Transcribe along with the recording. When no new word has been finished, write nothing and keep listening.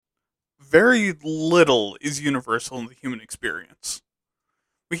very little is universal in the human experience.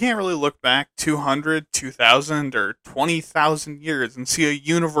 We can't really look back 200, 2000, or 20,000 years and see a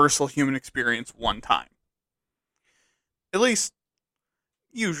universal human experience one time. At least,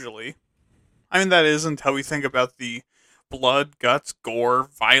 usually. I mean, that is until we think about the blood, guts, gore,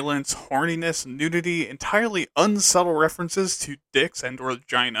 violence, horniness, nudity, entirely unsubtle references to dicks and or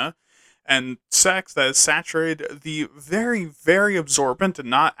vagina, and sex that has saturated the very, very absorbent and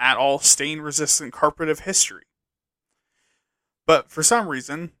not at all stain-resistant carpet of history. But for some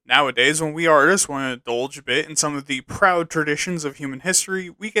reason, nowadays, when we artists want to indulge a bit in some of the proud traditions of human history,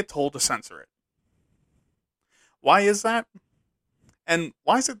 we get told to censor it. Why is that? And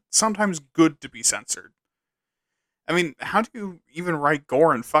why is it sometimes good to be censored? I mean, how do you even write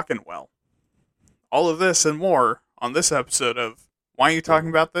gore and fucking well? All of this and more on this episode of Why Are You Talking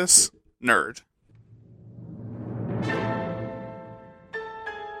About This? Nerd.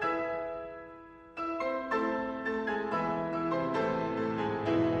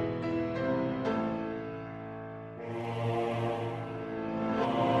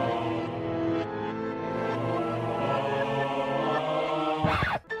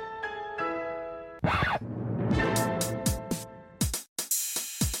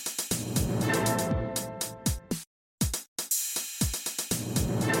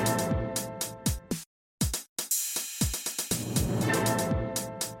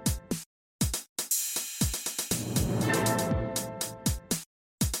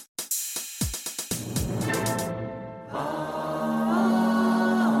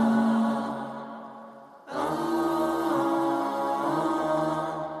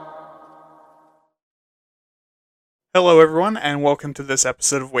 Hello, everyone, and welcome to this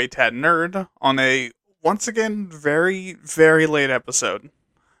episode of Wait Tad Nerd on a, once again, very, very late episode.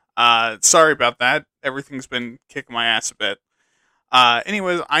 Sorry about that. Everything's been kicking my ass a bit.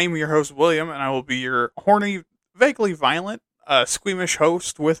 Anyways, I am your host, William, and I will be your horny, vaguely violent, squeamish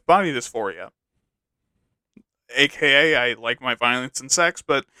host with body dysphoria. AKA, I like my violence and sex,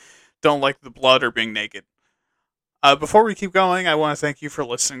 but don't like the blood or being naked. Before we keep going, I want to thank you for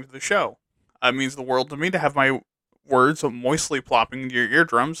listening to the show. It means the world to me to have my words moistly plopping into your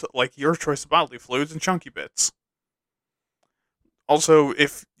eardrums like your choice of bodily fluids and chunky bits. Also,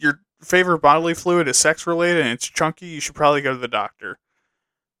 if your favorite bodily fluid is sex related and it's chunky, you should probably go to the doctor.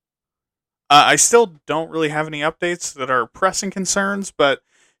 I still don't really have any updates that are pressing concerns, but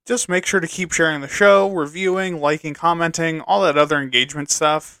just make sure to keep sharing the show, reviewing, liking, commenting, all that other engagement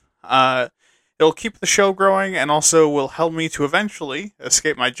stuff. It'll keep the show growing and also will help me to eventually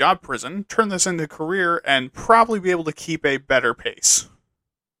escape my job prison, turn this into a career, and probably be able to keep a better pace.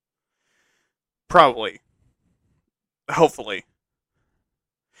 Probably. Hopefully.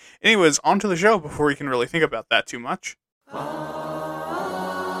 Anyways, on to the show before we can really think about that too much.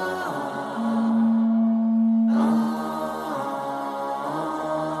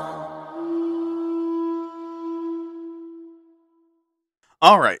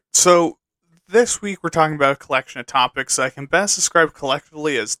 Alright, so this week we're talking about a collection of topics that I can best describe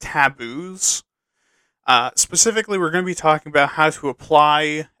collectively as taboos. Specifically, we're going to be talking about how to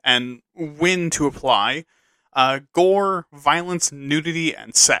apply and when to apply gore, violence, nudity,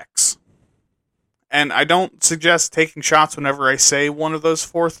 and sex. And I don't suggest taking shots whenever I say one of those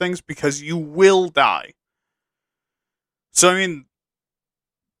four things because you will die. So, I mean,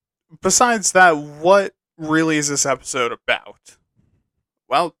 besides that, what really is this episode about?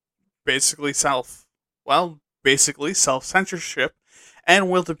 Well, basically self-censorship and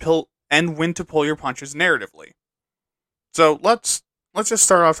when to pull your punches narratively. So let's just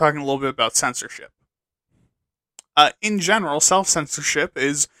start off talking a little bit about censorship. In general, self-censorship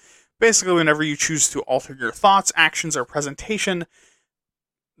is basically whenever you choose to alter your thoughts, actions, or presentation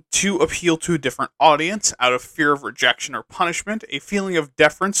to appeal to a different audience out of fear of rejection or punishment, a feeling of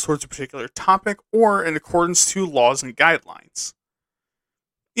deference towards a particular topic, or in accordance to laws and guidelines.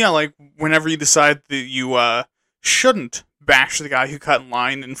 You know, like whenever you decide that you shouldn't bash the guy who cut in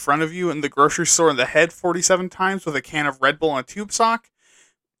line in front of you in the grocery store in the head 47 times with a can of Red Bull and a tube sock,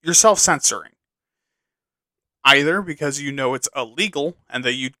 you're self-censoring. Either because you know it's illegal and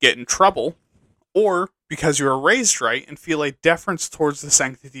that you'd get in trouble, or because you were raised right and feel a deference towards the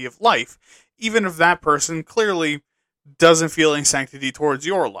sanctity of life, even if that person clearly doesn't feel any sanctity towards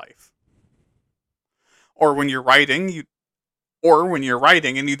your life. Or when you're writing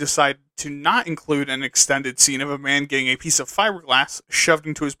and you decide to not include an extended scene of a man getting a piece of fiberglass shoved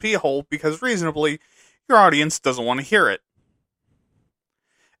into his pee hole because reasonably your audience doesn't want to hear it.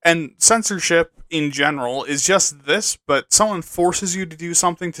 And censorship in general is just this, but someone forces you to do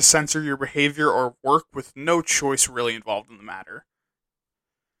something to censor your behavior or work with no choice really involved in the matter.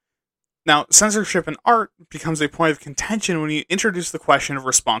 Now, censorship in art becomes a point of contention when you introduce the question of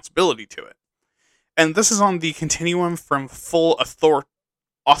responsibility to it. And this is on the continuum from full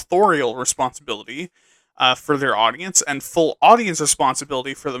authorial responsibility for their audience and full audience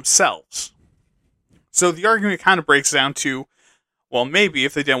responsibility for themselves. So the argument kind of breaks down to, well, maybe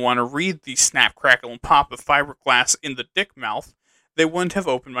if they didn't want to read the snap, crackle, and pop of fiberglass in the dick mouth, they wouldn't have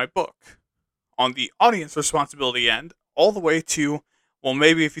opened my book. On the audience responsibility end, all the way to, well,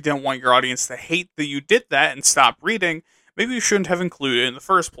 maybe if you didn't want your audience to hate that you did that and stop reading, maybe you shouldn't have included it in the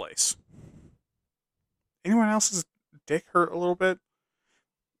first place. Anyone else's dick hurt a little bit?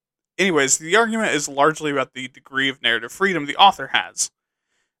 Anyways, the argument is largely about the degree of narrative freedom the author has.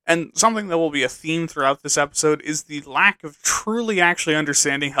 And something that will be a theme throughout this episode is the lack of truly actually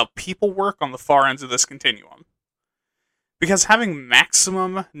understanding how people work on the far ends of this continuum. Because having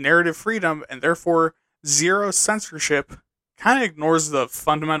maximum narrative freedom and therefore zero censorship kind of ignores the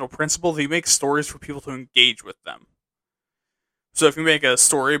fundamental principle that you make stories for people to engage with them. So if you make a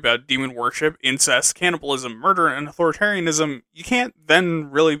story about demon worship, incest, cannibalism, murder, and authoritarianism, you can't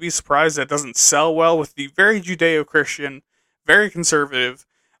then really be surprised that it doesn't sell well with the very Judeo-Christian, very conservative,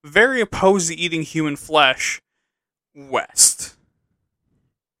 very opposed to eating human flesh West.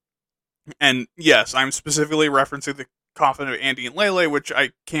 And yes, I'm specifically referencing the coffin of Andy and Lele, which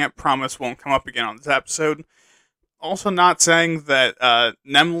I can't promise won't come up again on this episode. Also not saying that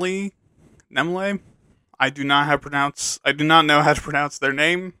Nemle, I do not know how to pronounce their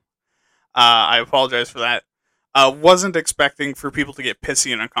name. I apologize for that. Wasn't expecting for people to get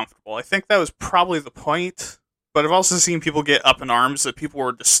pissy and uncomfortable. I think that was probably the point. But I've also seen people get up in arms that people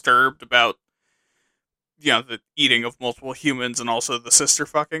were disturbed about, the eating of multiple humans and also the sister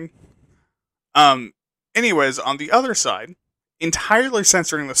fucking. Anyways, on the other side, entirely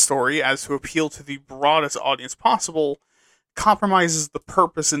censoring the story as to appeal to the broadest audience possible compromises the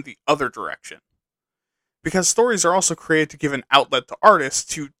purpose in the other direction. Because stories are also created to give an outlet to artists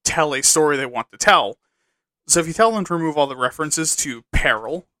to tell a story they want to tell. So if you tell them to remove all the references to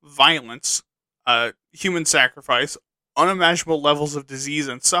peril, violence, human sacrifice, unimaginable levels of disease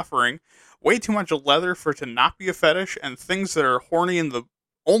and suffering, way too much leather for it to not be a fetish, and things that are horny in the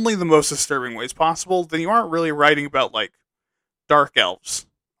only the most disturbing ways possible, then you aren't really writing about, dark elves,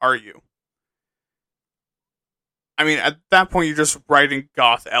 are you? I mean, at that point, you're just writing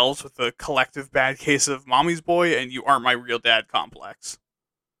goth elves with a collective bad case of mommy's boy, and you aren't my real dad complex.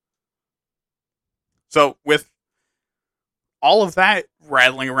 So, with all of that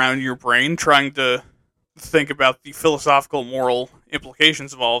rattling around in your brain, trying to think about the philosophical, moral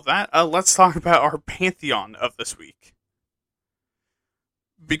implications of all of that, let's talk about our pantheon of this week.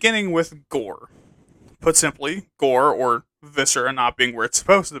 Beginning with Gore. Put simply, Gore, or viscera not being where it's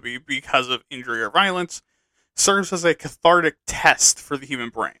supposed to be because of injury or violence, serves as a cathartic test for the human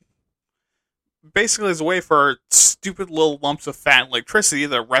brain. Basically, as a way for our stupid little lumps of fat and electricity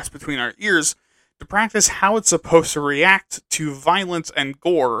that rest between our ears to practice how it's supposed to react to violence and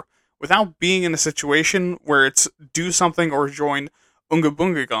gore without being in a situation where it's do something or join unga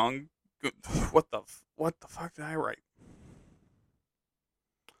bunga gong. What the fuck did I write?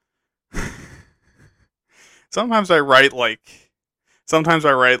 Sometimes I write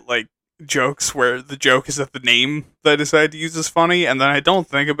jokes where the joke is that the name that I decided to use is funny, and then I don't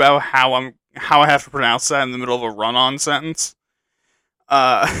think about how I have to pronounce that in the middle of a run-on sentence.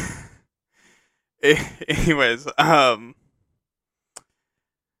 Anyways,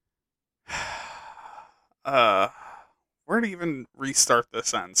 where to even restart this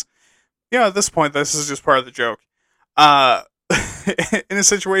sentence? At this point, this is just part of the joke. In a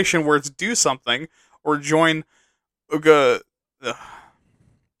situation where it's do something or join Uga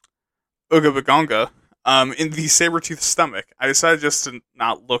Bagonga in the saber-toothed stomach, I decided just to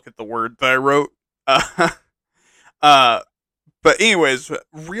not look at the word that I wrote. But anyways,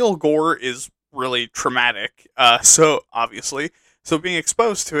 real gore is really traumatic. So being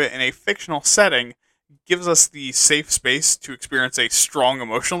exposed to it in a fictional setting gives us the safe space to experience a strong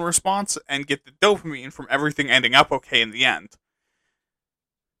emotional response and get the dopamine from everything ending up okay in the end.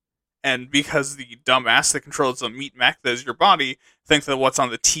 And because the dumbass that controls the meat mech that is your body thinks that what's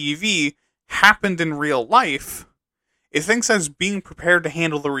on the TV happened in real life, it thinks that it's being prepared to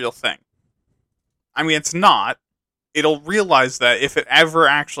handle the real thing. I mean, it's not. It'll realize that if it ever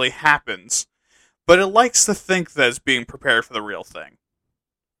actually happens, but it likes to think that it's being prepared for the real thing.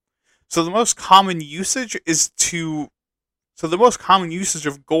 So the most common usage of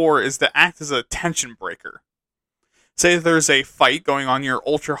gore is to act as a tension breaker. Say there's a fight going on in your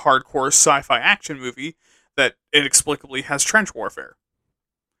ultra-hardcore sci-fi action movie that inexplicably has trench warfare.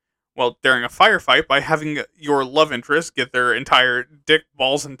 Well, during a firefight, by having your love interest get their entire dick,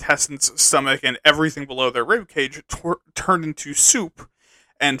 balls, intestines, stomach, and everything below their ribcage turned into soup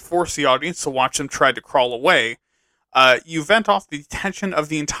and force the audience to watch them try to crawl away, you vent off the tension of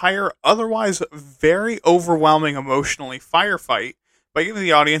the entire otherwise very overwhelming emotionally firefight by giving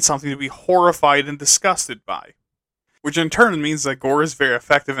the audience something to be horrified and disgusted by. Which in turn means that gore is very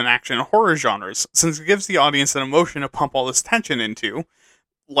effective in action and horror genres, since it gives the audience an emotion to pump all this tension into,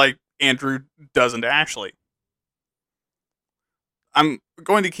 like Andrew does into Ashley. I'm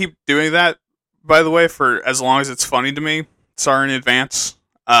going to keep doing that, by the way, for as long as it's funny to me. Sorry in advance.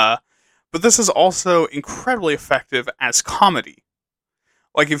 But this is also incredibly effective as comedy.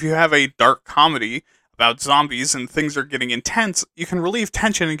 Like, if you have a dark comedy about zombies and things are getting intense, you can relieve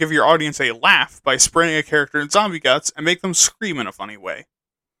tension and give your audience a laugh by spraying a character in zombie guts and make them scream in a funny way.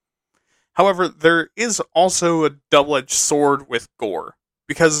 However, there is also a double-edged sword with gore,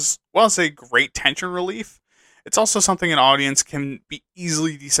 because while it's a great tension relief, it's also something an audience can be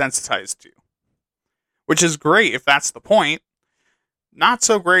easily desensitized to. Which is great if that's the point. Not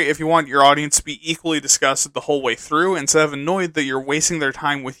so great if you want your audience to be equally disgusted the whole way through, instead of annoyed that you're wasting their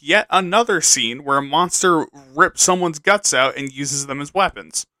time with yet another scene where a monster rips someone's guts out and uses them as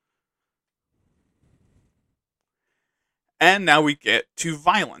weapons. And now we get to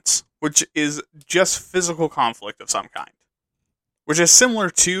violence, which is just physical conflict of some kind. Which is similar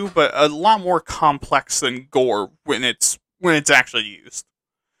to, but a lot more complex than gore when it's actually used.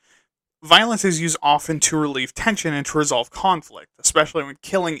 Violence is used often to relieve tension and to resolve conflict, especially when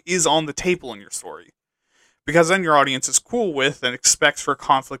killing is on the table in your story. Because then your audience is cool with and expects for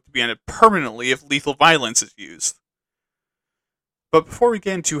conflict to be ended permanently if lethal violence is used. But before we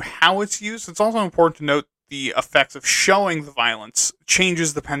get into how it's used, it's also important to note the effects of showing the violence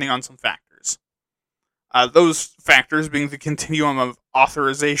changes depending on some factors. Those factors being the continuum of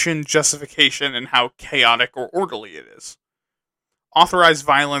authorization, justification, and how chaotic or orderly it is. Authorized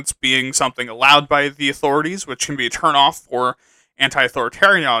violence being something allowed by the authorities, which can be a turn-off for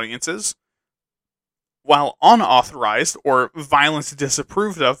anti-authoritarian audiences, while unauthorized, or violence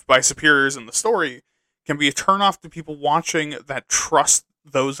disapproved of by superiors in the story, can be a turn-off to people watching that trust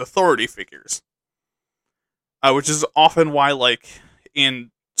those authority figures. Which is often why, like,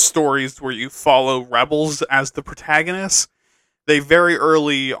 in stories where you follow rebels as the protagonists, they very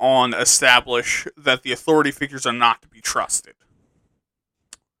early on establish that the authority figures are not to be trusted.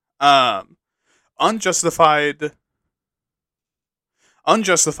 Unjustified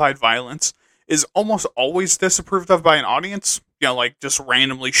violence is almost always disapproved of by an audience, like just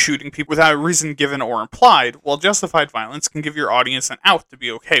randomly shooting people without a reason given or implied, while justified violence can give your audience an out to be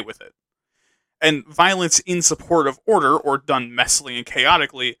okay with it. And violence in support of order, or done messily and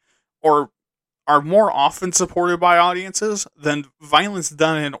chaotically, are more often supported by audiences than violence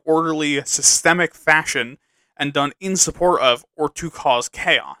done in an orderly, systemic fashion and done in support of or to cause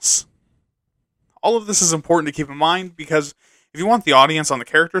chaos. All of this is important to keep in mind because if you want the audience on the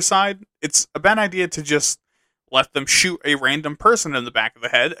character side, it's a bad idea to just let them shoot a random person in the back of the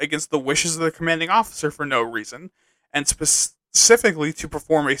head against the wishes of the commanding officer for no reason, and specifically to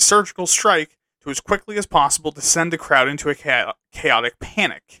perform a surgical strike to as quickly as possible to send the crowd into a chaotic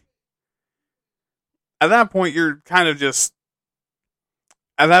panic. At that point, you're kind of just...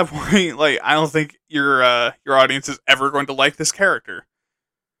 At that point, I don't think your audience is ever going to like this character.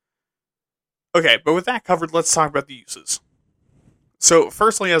 Okay, but with that covered, let's talk about the uses. So,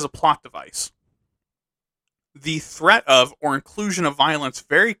 firstly, as a plot device, the threat of or inclusion of violence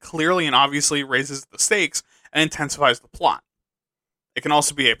very clearly and obviously raises the stakes and intensifies the plot. It can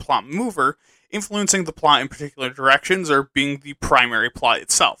also be a plot mover, influencing the plot in particular directions or being the primary plot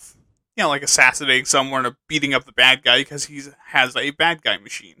itself. Like assassinating someone or beating up the bad guy because he has a bad guy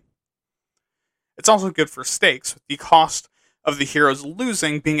machine. It's also good for stakes, with the cost of the heroes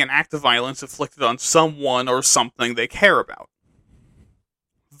losing being an act of violence inflicted on someone or something they care about.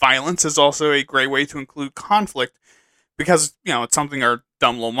 Violence is also a great way to include conflict because, it's something our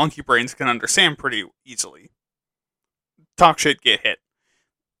dumb little monkey brains can understand pretty easily. Talk shit, get hit.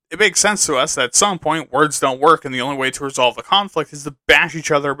 It makes sense to us that at some point words don't work and the only way to resolve the conflict is to bash each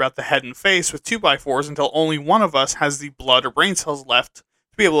other about the head and face with 2x4s until only one of us has the blood or brain cells left to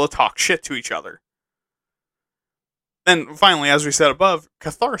be able to talk shit to each other. And finally, as we said above,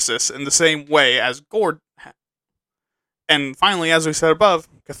 catharsis in the same way as Gore. And finally, as we said above,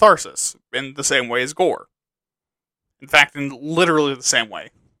 catharsis in the same way as Gore. In fact, in literally the same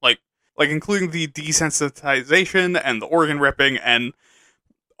way. Like including the desensitization and the organ ripping and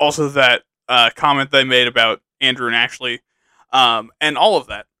also that comment they made about Andrew and Ashley, and all of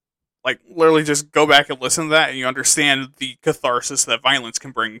that. Literally just go back and listen to that and you understand the catharsis that violence can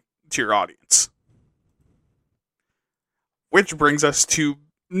bring to your audience. Which brings us to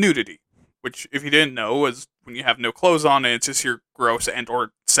nudity, which, if you didn't know, is when you have no clothes on and it's just your gross and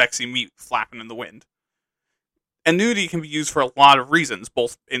or sexy meat flapping in the wind. And nudity can be used for a lot of reasons,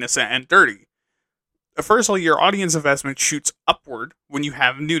 both innocent and dirty. Firstly, your audience investment shoots upward when you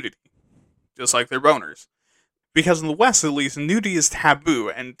have nudity, just like their boners. Because in the West, at least, nudity is taboo,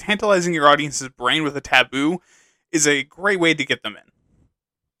 and tantalizing your audience's brain with a taboo is a great way to get them in.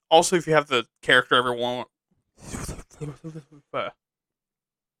 Also, if you have the character everyone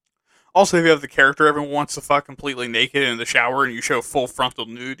wants to fuck completely naked in the shower and you show full frontal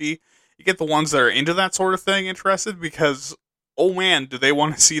nudity, you get the ones that are into that sort of thing interested because, oh man, do they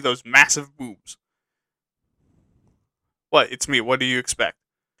want to see those massive boobs. What? It's me. What do you expect?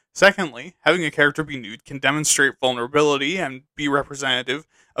 Secondly, having a character be nude can demonstrate vulnerability and be representative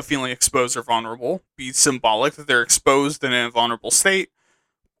of feeling exposed or vulnerable, be symbolic that they're exposed in a vulnerable state,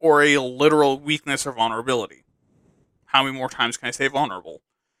 or a literal weakness or vulnerability. How many more times can I say vulnerable?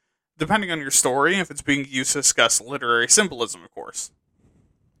 Depending on your story, if it's being used to discuss literary symbolism, of course.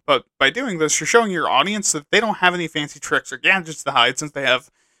 But by doing this, you're showing your audience that they don't have any fancy tricks or gadgets to hide since they have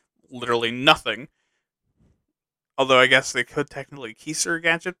literally nothing. Although I guess they could technically keister a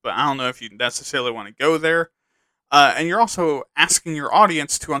gadget, but I don't know if you necessarily want to go there. And you're also asking your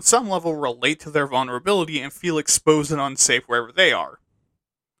audience to, on some level, relate to their vulnerability and feel exposed and unsafe wherever they are.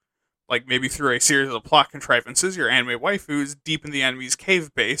 Like maybe through a series of plot contrivances, your anime waifu is deep in the enemy's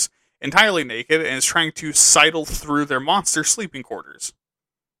cave base, entirely naked, and is trying to sidle through their monster sleeping quarters.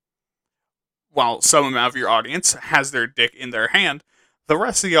 While some amount of your audience has their dick in their hand, the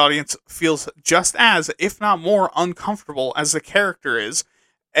rest of the audience feels just as, if not more, uncomfortable as the character is,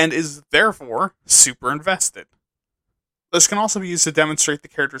 and is therefore super invested. This can also be used to demonstrate the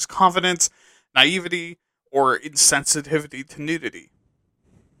character's confidence, naivety, or insensitivity to nudity.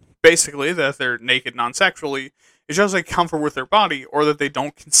 Basically, that if they're naked non-sexually, it shows they comfort with their body, or that they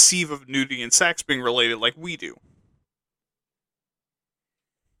don't conceive of nudity and sex being related like we do.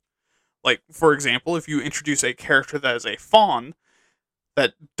 Like, for example, if you introduce a character that is a fawn,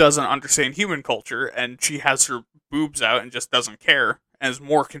 that doesn't understand human culture, and she has her boobs out and just doesn't care, and is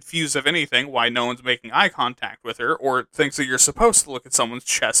more confused of anything why no one's making eye contact with her, or thinks that you're supposed to look at someone's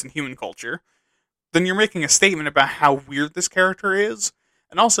chest in human culture, then you're making a statement about how weird this character is,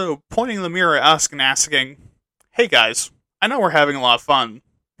 and also pointing the mirror at us and asking, hey guys, I know we're having a lot of fun,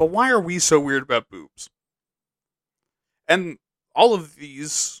 but why are we so weird about boobs? And all of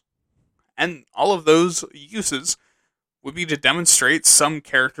those uses would be to demonstrate some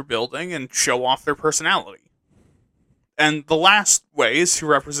character building and show off their personality. And the last way is to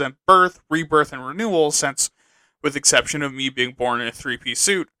represent birth, rebirth, and renewal, since, with the exception of me being born in a three-piece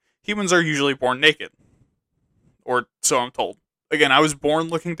suit, humans are usually born naked. Or so I'm told. Again, I was born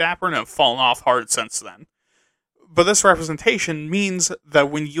looking dapper and have fallen off hard since then. But this representation means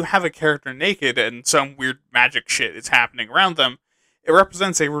that when you have a character naked and some weird magic shit is happening around them, it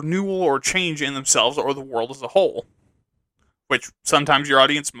represents a renewal or change in themselves or the world as a whole. Which sometimes your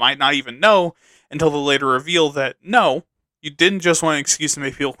audience might not even know until they later reveal that, no, you didn't just want an excuse to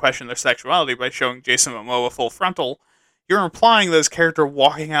make people question their sexuality by showing Jason Momoa full frontal. You're implying that his character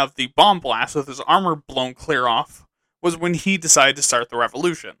walking out of the bomb blast with his armor blown clear off was when he decided to start the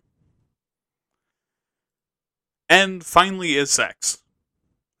revolution. And finally is sex.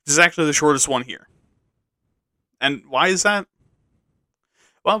 This is actually the shortest one here. And why is that?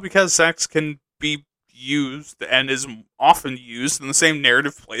 Well, because sex can be used and is often used in the same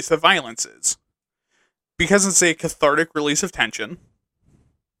narrative place that violence is. Because it's a cathartic release of tension.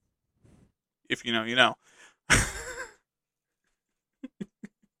 If you know, you know.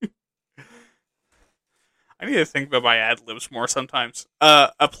 I need to think about my ad-libs more sometimes.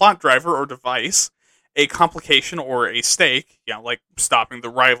 A plot driver or device, a complication or a stake, like stopping the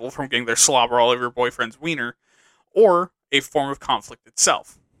rival from getting their slobber all over your boyfriend's wiener, or a form of conflict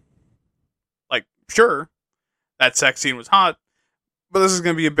itself. Like, sure, that sex scene was hot, but this is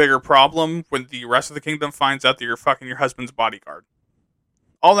going to be a bigger problem when the rest of the kingdom finds out that you're fucking your husband's bodyguard.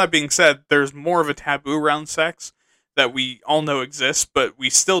 All that being said, there's more of a taboo around sex that we all know exists, but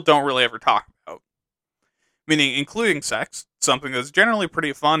we still don't really ever talk about. Meaning, including sex, something that's generally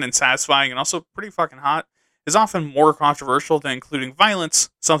pretty fun and satisfying and also pretty fucking hot, is often more controversial than including violence,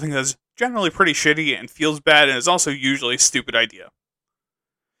 something that's generally pretty shitty and feels bad and is also usually a stupid idea.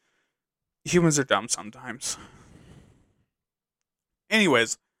 Humans are dumb sometimes.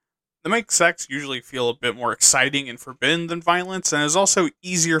 Anyways, that makes sex usually feel a bit more exciting and forbidden than violence, and is also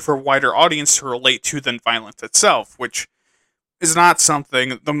easier for a wider audience to relate to than violence itself, which is not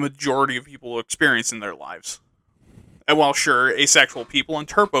something the majority of people experience in their lives. And while sure, asexual people and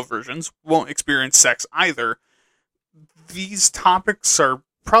turbo versions won't experience sex either, these topics are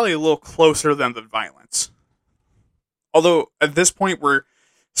probably a little closer than the violence. Although at this point we're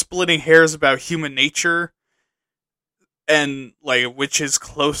splitting hairs about human nature and like which is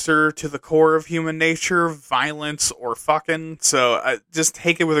closer to the core of human nature, violence or fucking. So just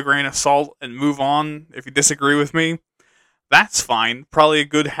take it with a grain of salt and move on. If you disagree with me, that's fine. Probably a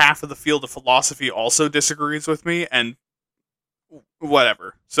good half of the field of philosophy also disagrees with me, and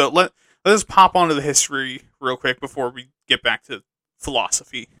whatever. So let's pop onto the history real quick before we get back to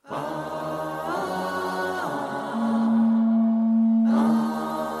philosophy.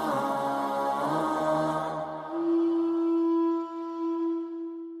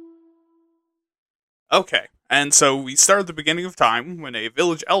 Okay, and so we start at the beginning of time when a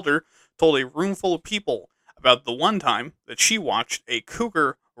village elder told a room full of people about the one time that she watched a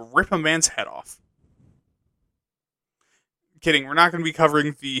cougar rip a man's head off. Kidding, we're not going to be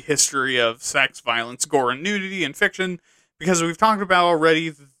covering the history of sex, violence, gore, and nudity in fiction, because we've talked about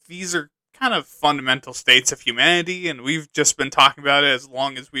already, these are kind of fundamental states of humanity, and we've just been talking about it as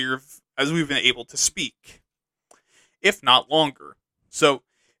long as we've been able to speak, if not longer. So,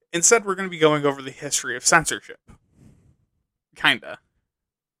 instead, we're going to be going over the history of censorship. Kinda.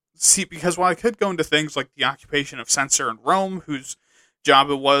 See, because while I could go into things like the occupation of censor in Rome, whose job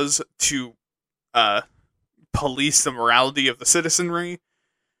it was to police the morality of the citizenry,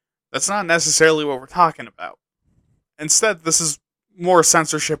 that's not necessarily what we're talking about. Instead, this is more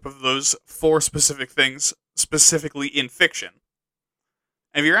censorship of those four specific things, specifically in fiction.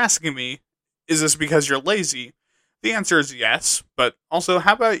 And if you're asking me, is this because you're lazy? The answer is yes, but also,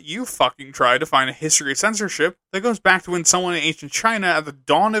 how about you fucking try to find a history of censorship that goes back to when someone in ancient China, at the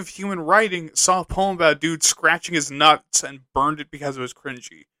dawn of human writing, saw a poem about a dude scratching his nuts and burned it because it was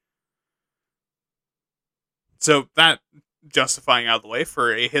cringy. So that justifying out of the way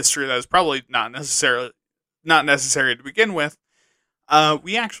for a history that is probably not necessary to begin with,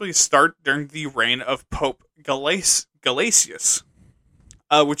 we actually start during the reign of Pope Gelasius.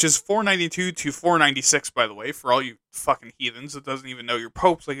 Which is 492 to 496, by the way, for all you fucking heathens that doesn't even know your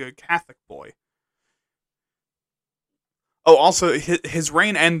pope's like a Catholic boy. Oh, also, his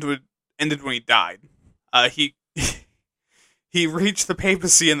reign ended when he died. He he reached the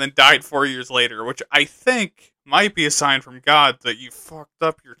papacy and then died 4 years later, which I think might be a sign from God that you fucked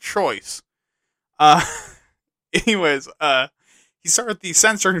up your choice. Anyways, he started the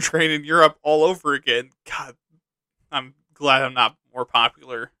censoring train in Europe all over again. God, I'm glad I'm not more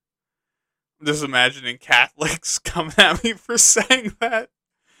popular. I'm just imagining Catholics coming at me for saying that.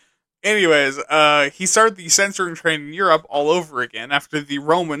 Anyways, he started the censoring train in Europe all over again after the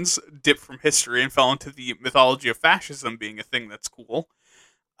Romans dipped from history and fell into the mythology of fascism being a thing that's cool.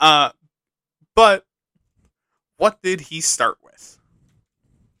 But what did he start with?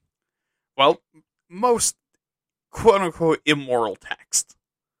 Well, most quote-unquote immoral text.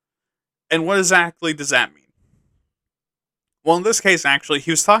 And what exactly does that mean? Well, in this case, actually,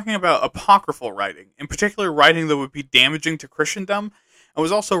 he was talking about apocryphal writing, in particular writing that would be damaging to Christendom, and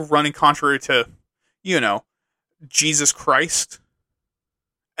was also running contrary to, Jesus Christ.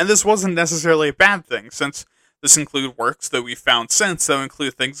 And this wasn't necessarily a bad thing, since this included works that we've found since that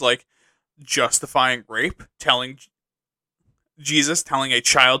include things like justifying rape, Jesus telling a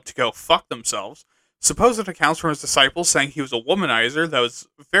child to go fuck themselves, supposed accounts from his disciples saying he was a womanizer that was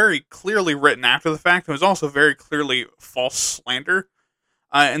very clearly written after the fact and was also very clearly false slander,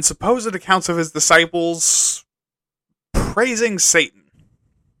 and supposed accounts of his disciples praising Satan.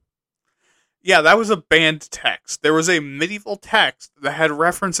 Yeah, that was a banned text. There was a medieval text that had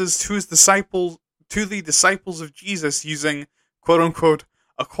references to the disciples of Jesus using quote-unquote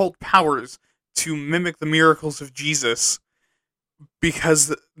occult powers to mimic the miracles of Jesus,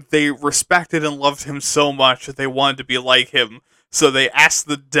 because they respected and loved him so much that they wanted to be like him, so they asked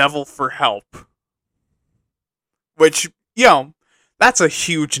the devil for help. Which, that's a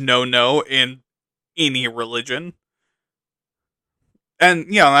huge no-no in any religion.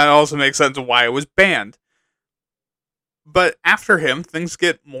 And, that also makes sense of why it was banned. But after him, things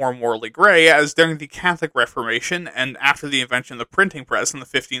get more morally gray, as during the Catholic Reformation, and after the invention of the printing press in the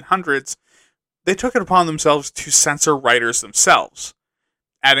 1500s, they took it upon themselves to censor writers themselves,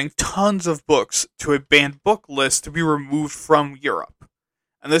 adding tons of books to a banned book list to be removed from Europe.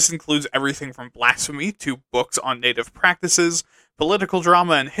 And this includes everything from blasphemy to books on native practices, political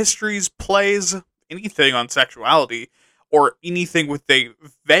drama and histories, plays, anything on sexuality, or anything with a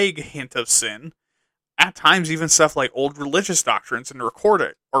vague hint of sin. At times, even stuff like old religious doctrines and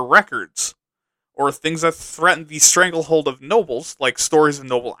records, or things that threaten the stranglehold of nobles, like stories of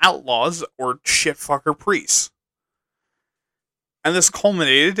noble outlaws or shitfucker priests. And this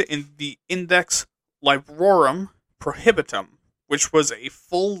culminated in the Index Librorum Prohibitum, which was a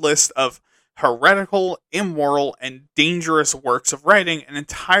full list of heretical, immoral, and dangerous works of writing and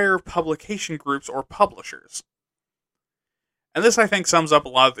entire publication groups or publishers. And this, I think, sums up a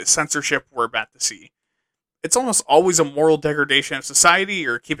lot of the censorship we're about to see. It's almost always a moral degradation of society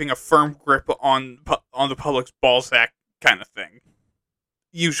or keeping a firm grip on the public's ballsack kind of thing.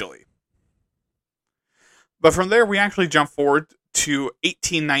 Usually. But from there, we actually jump forward to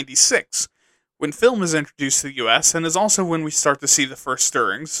 1896, when film is introduced to the US, and is also when we start to see the first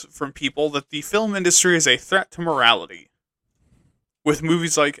stirrings from people that the film industry is a threat to morality. With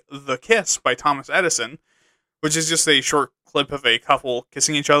movies like The Kiss by Thomas Edison, which is just a short clip of a couple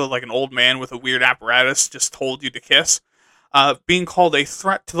kissing each other like an old man with a weird apparatus just told you to kiss, being called a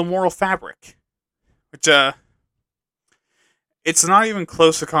threat to the moral fabric. Which, it's not even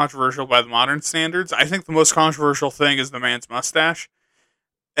close to controversial by the modern standards. I think the most controversial thing is the man's mustache.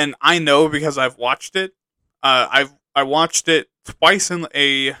 And I know because I've watched it. I watched it twice in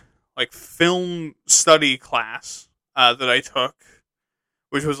a film study class that I took,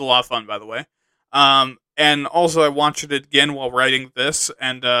 which was a lot of fun, by the way. And also I watched it again while writing this,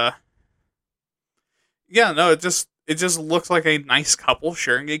 and it just looks like a nice couple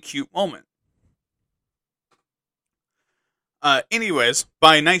sharing a cute moment. Anyways,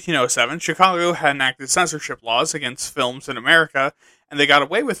 by 1907, Chicago had enacted censorship laws against films in America, and they got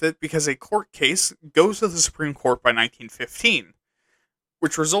away with it because a court case goes to the Supreme Court by 1915,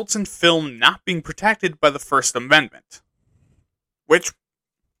 which results in film not being protected by the First Amendment. Which,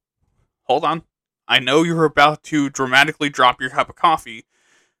 hold on, I know you're about to dramatically drop your cup of coffee,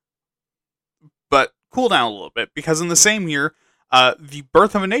 but cool down a little bit, because in the same year, The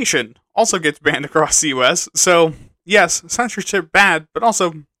Birth of a Nation also gets banned across the US, so yes, censorship bad, but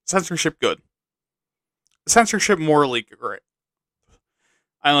also censorship good. Censorship morally great.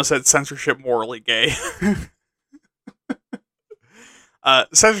 I almost said censorship morally gay.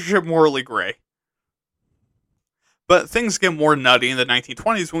 Censorship morally gray. But things get more nutty in the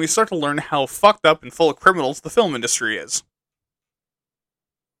 1920s when we start to learn how fucked up and full of criminals the film industry is.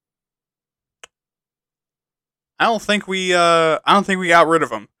 I don't think we got rid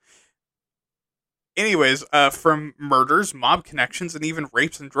of them. Anyways, from murders, mob connections, and even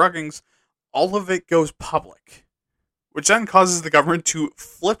rapes and druggings, all of it goes public. Which then causes the government to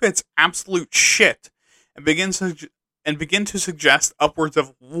flip its absolute shit and begin to suggest upwards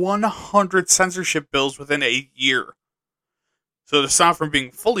of 100 censorship bills within a year. So to stop from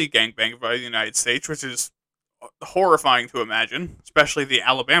being fully gangbanged by the United States, which is horrifying to imagine, especially the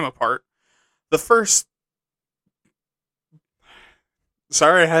Alabama part, the first...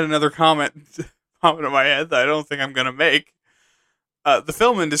 Sorry, I had another comment in my head that I don't think I'm going to make. The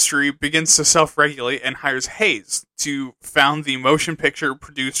film industry begins to self-regulate and hires Hayes to found the Motion Picture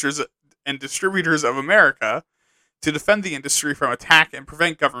Producers and Distributors of America to defend the industry from attack and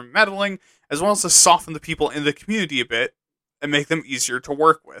prevent government meddling, as well as to soften the people in the community a bit and make them easier to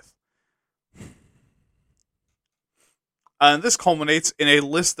work with. This culminates in a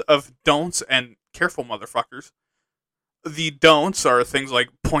list of don'ts and careful motherfuckers. The don'ts are things like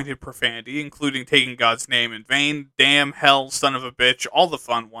pointed profanity, including taking God's name in vain, damn, hell, son of a bitch, all the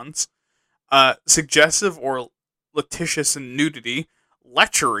fun ones. Suggestive or litigious nudity,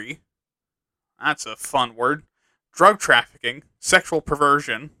 lechery, that's a fun word, drug trafficking, sexual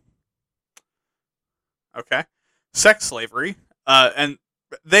perversion, okay, sex slavery, and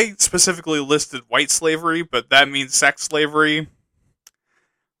they specifically listed white slavery, but that means sex slavery. A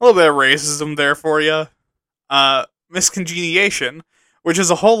little bit of racism there for you. Miscongeniation, which is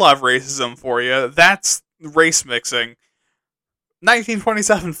a whole lot of racism for you. That's race mixing.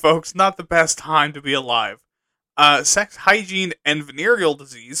 1927, folks, not the best time to be alive. Sex hygiene and venereal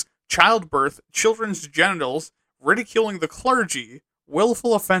disease, childbirth, children's genitals, ridiculing the clergy,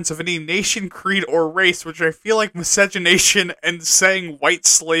 willful offense of any nation, creed, or race, which I feel like miscegenation and saying white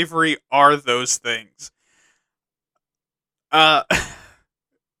slavery are those things. Yeah,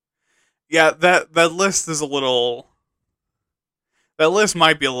 that list is a little... That list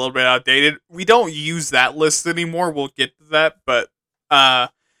might be a little bit outdated. We don't use that list anymore. We'll get to that, but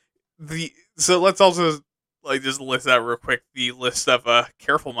so let's also just list out real quick. The list of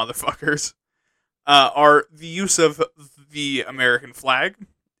careful motherfuckers are the use of the American flag,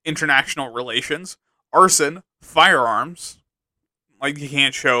 international relations, arson, firearms, like you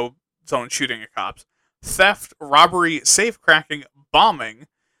can't show someone shooting at cops, theft, robbery, safecracking, bombing,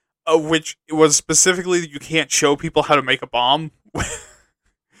 which was specifically you can't show people how to make a bomb.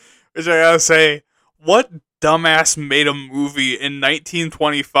 Which I gotta say, what dumbass made a movie in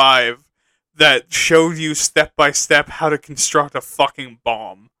 1925 that showed you step by step how to construct a fucking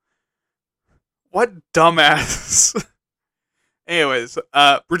bomb. What dumbass. Anyways,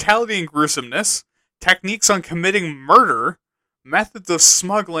 brutality and gruesomeness, techniques on committing murder, methods of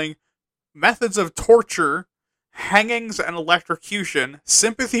smuggling, methods of torture, hangings and electrocution,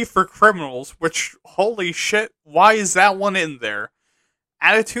 sympathy for criminals, which, holy shit, why is that one in there?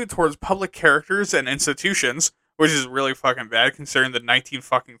 Attitude towards public characters and institutions, which is really fucking bad considering the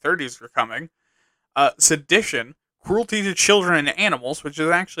 1930s were coming. Sedition, cruelty to children and animals, which is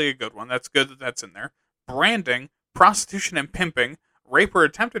actually a good one. That's good that that's in there. Branding, prostitution and pimping, rape or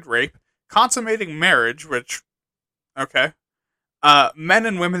attempted rape, consummating marriage, which, okay. Men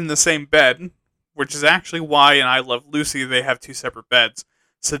and women in the same bed, which is actually why in I Love Lucy they have two separate beds.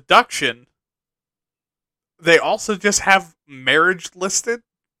 Seduction, they also just have marriage listed.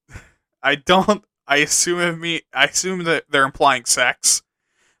 I assume that they're implying sex,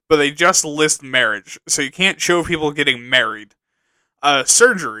 but they just list marriage, so you can't show people getting married.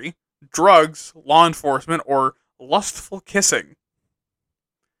 Surgery, drugs, law enforcement, or lustful kissing.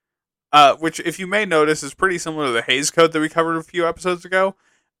 Which, if you may notice, is pretty similar to the Hays Code that we covered a few episodes ago.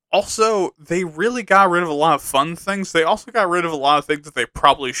 Also, they really got rid of a lot of fun things. They also got rid of a lot of things that they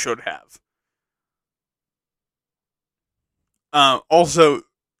probably should have. Also,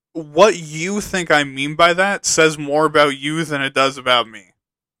 what you think I mean by that says more about you than it does about me.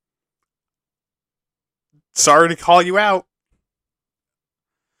 Sorry to call you out.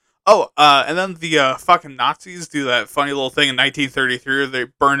 Oh, and then the fucking Nazis do that funny little thing in 1933 where they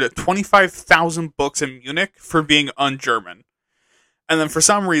burned 25,000 books in Munich for being un-German. And then for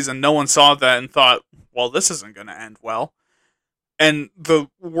some reason, no one saw that and thought, well, this isn't going to end well. And the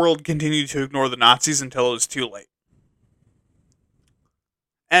world continued to ignore the Nazis until it was too late.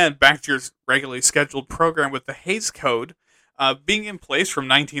 And back to your regularly scheduled program with the Hays Code being in place from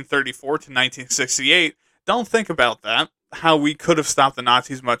 1934 to 1968. Don't think about that. How we could have stopped the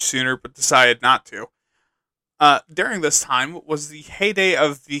Nazis much sooner, but decided not to. During this time was the heyday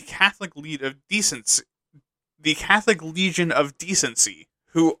of the Catholic Legion of Decency,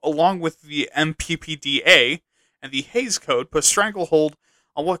 who, along with the MPPDA and the Hays Code, put stranglehold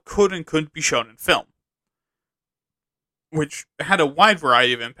on what could and couldn't be shown in film, which had a wide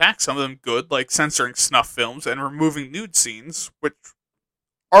variety of impacts, some of them good, like censoring snuff films and removing nude scenes, which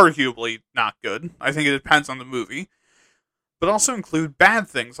arguably not good. I think it depends on the movie. But also include bad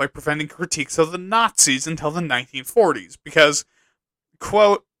things like preventing critiques of the Nazis until the 1940s, because,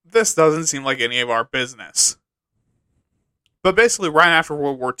 quote, this doesn't seem like any of our business. But basically, right after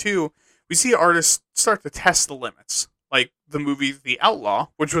World War II, we see artists start to test the limits, like the movie The Outlaw,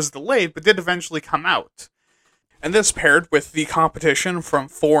 which was delayed but did eventually come out. And this paired with the competition from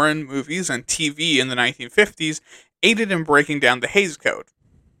foreign movies and TV in the 1950s aided in breaking down the Hays Code.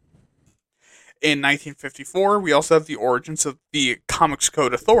 In 1954, we also have the origins of the Comics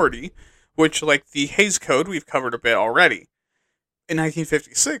Code Authority, which, like the Hays Code, we've covered a bit already. In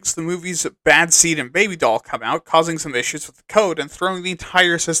 1956, the movies Bad Seed and Baby Doll come out, causing some issues with the code and throwing the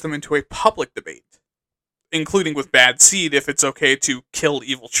entire system into a public debate, including with Bad Seed if it's okay to kill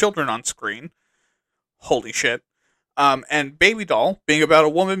evil children on screen. Holy shit. And Baby Doll being about a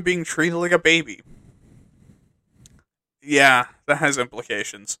woman being treated like a baby. Yeah, that has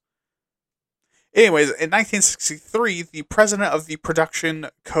implications. Anyways, in 1963, the president of the Production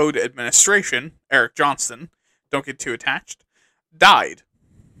Code Administration, Eric Johnston, don't get too attached, died.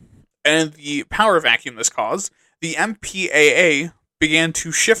 And the power vacuum this caused, the MPAA began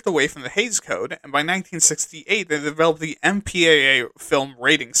to shift away from the Hays Code, and by 1968, they developed the MPAA film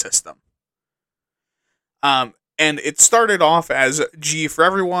rating system. And it started off as G for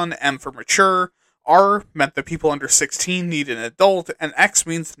everyone, M for mature, R meant that people under 16 need an adult, and X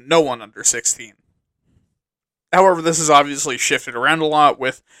means no one under 16. However, this has obviously shifted around a lot,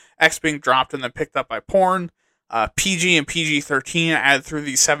 with X being dropped and then picked up by porn, PG and PG-13 added through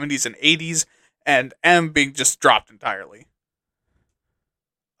the 70s and 80s, and M being just dropped entirely.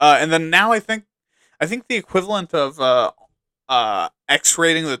 And then now I think the equivalent of X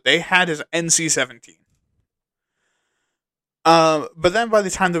rating that they had is NC-17. But then by the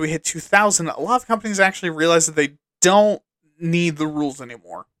time that we hit 2000, a lot of companies actually realized that they don't need the rules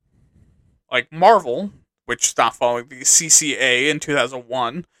anymore. Like Marvel, which stopped following the CCA in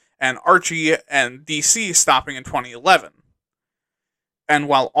 2001, and Archie and DC stopping in 2011. And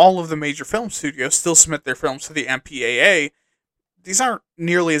while all of the major film studios still submit their films to the MPAA, these aren't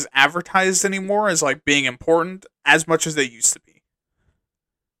nearly as advertised anymore as like being important as much as they used to be.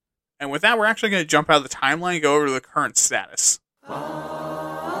 And with that, we're actually going to jump out of the timeline and go over to the current status.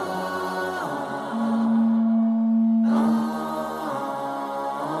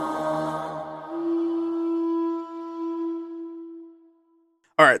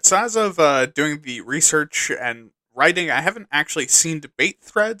 Alright, so as of doing the research and writing, I haven't actually seen debate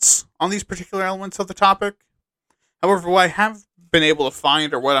threads on these particular elements of the topic. However, what I have been able to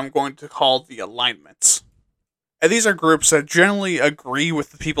find are what I'm going to call the alignments. And these are groups that generally agree with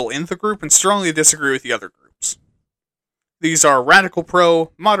the people in the group and strongly disagree with the other groups. These are radical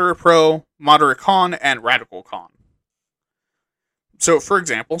pro, moderate con, and radical con. So, for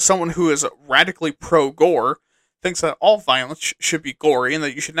example, someone who is radically pro-Gore thinks that all violence should be gory and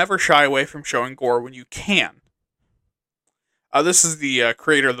that you should never shy away from showing gore when you can. This is the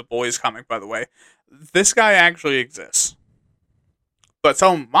creator of the Boys comic, by the way. This guy actually exists. But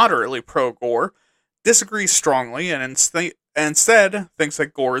someone moderately pro-Gore disagrees strongly and instead thinks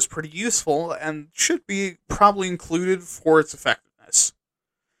that gore is pretty useful and should be probably included for its effectiveness.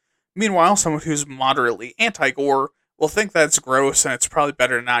 Meanwhile, someone who's moderately anti-gore will think that it's gross and it's probably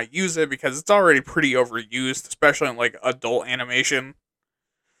better to not use it because it's already pretty overused, especially in like adult animation.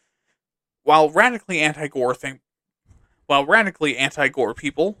 While radically anti-gore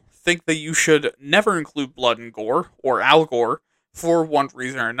people think that you should never include blood and gore, or Al Gore, for one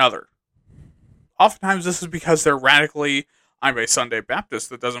reason or another. Oftentimes this is because they're radically, I'm a Sunday Baptist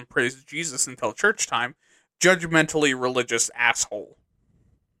that doesn't praise Jesus until church time, judgmentally religious asshole.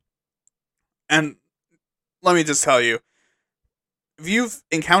 And let me just tell you, if you've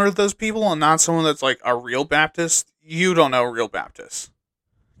encountered those people and not someone that's like a real Baptist, you don't know real Baptists.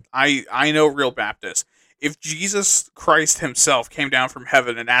 I know real Baptists. If Jesus Christ himself came down from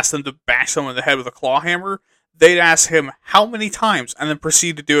heaven and asked them to bash someone in the head with a claw hammer, they'd ask him how many times and then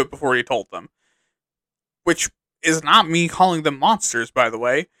proceed to do it before he told them. Which is not me calling them monsters, by the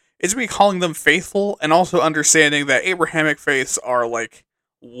way. It's me calling them faithful and also understanding that Abrahamic faiths are like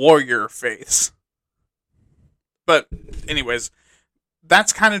warrior faiths. But anyways,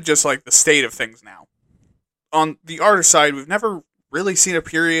 that's kind of just like the state of things now. On the artist side, we've never really seen a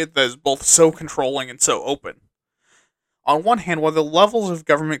period that is both so controlling and so open. On one hand, while the levels of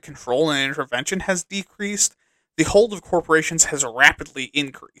government control and intervention has decreased, the hold of corporations has rapidly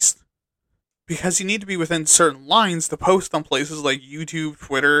increased. Because you need to be within certain lines to post on places like YouTube,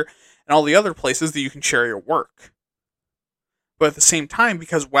 Twitter, and all the other places that you can share your work. But at the same time,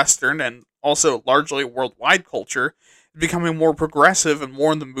 because Western and also largely worldwide culture is becoming more progressive and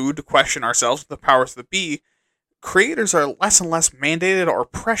more in the mood to question ourselves and the powers that be, creators are less and less mandated or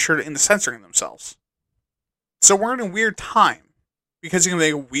pressured into censoring themselves. So we're in a weird time, because you can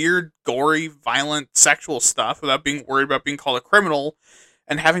make weird, gory, violent, sexual stuff without being worried about being called a criminal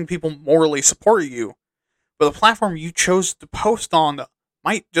and having people morally support you. But the platform you chose to post on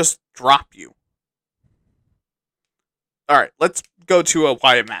might just drop you. Alright, let's go to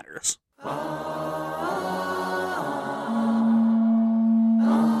why it matters.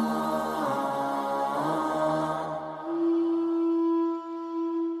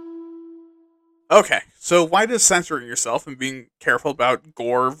 Okay, so why does censoring yourself and being careful about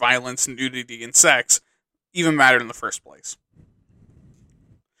gore, violence, nudity, and sex even matter in the first place?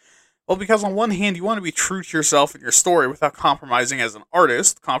 Well, because on one hand, you want to be true to yourself and your story without compromising as an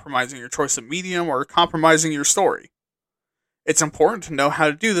artist, compromising your choice of medium, or compromising your story. It's important to know how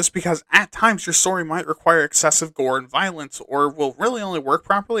to do this because at times your story might require excessive gore and violence, or will really only work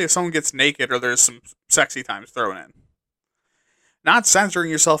properly if someone gets naked or there's some sexy times thrown in. Not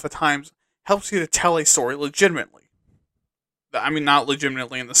censoring yourself at times helps you to tell a story legitimately. I mean, not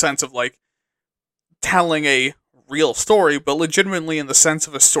legitimately in the sense of, like, telling a real story, but legitimately in the sense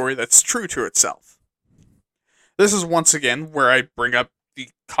of a story that's true to itself. This is once again where I bring up the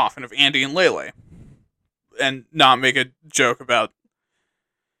coffin of Andy and Lele, and not make a joke about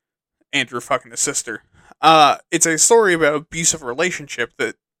Andrew fucking his sister. It's a story about abusive relationship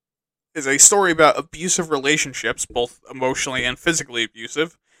that is a story about abusive relationships, both emotionally and physically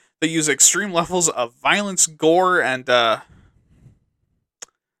abusive, that use extreme levels of violence, gore, and,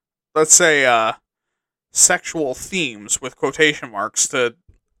 let's say, sexual themes with quotation marks to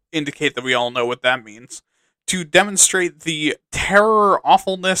indicate that we all know what that means, to demonstrate the terror,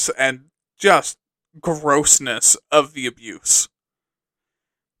 awfulness, and just grossness of the abuse.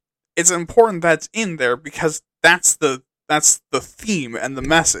 It's important that's in there because that's the theme and the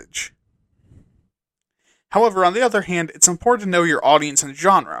message. However, on the other hand, it's important to know your audience and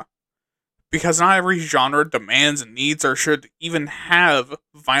genre, because not every genre demands and needs or should even have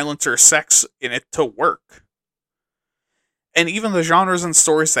violence or sex in it to work. And even the genres and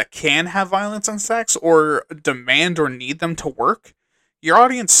stories that can have violence and sex, or demand or need them to work, your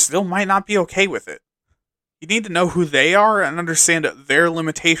audience still might not be okay with it. You need to know who they are and understand their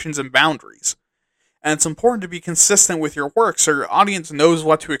limitations and boundaries. And it's important to be consistent with your work so your audience knows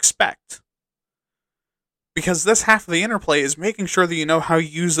what to expect. because this half of the interplay is making sure that you know how you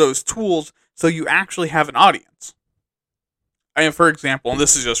use those tools so you actually have an audience. I mean, for example, and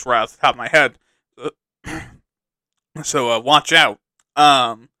this is just right off the top of my head, so watch out.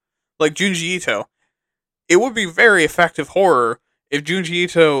 Like Junji Ito, it would be very effective horror if Junji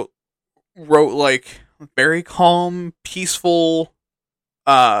Ito wrote like very calm, peaceful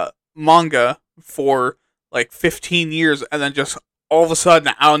manga for like 15 years and then just all of a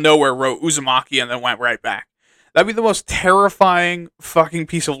sudden out of nowhere wrote Uzumaki and then went right back. That'd be the most terrifying fucking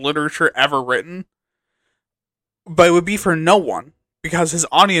piece of literature ever written. But it would be for no one because his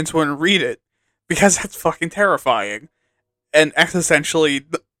audience wouldn't read it because that's fucking terrifying and existentially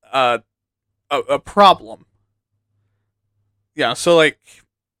a problem. Yeah, so like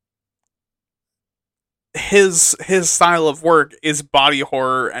his style of work is body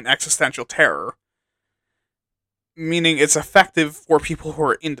horror and existential terror, meaning it's effective for people who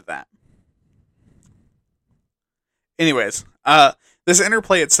are into that. Anyways, this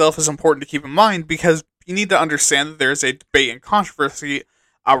interplay itself is important to keep in mind because you need to understand that there is a debate and controversy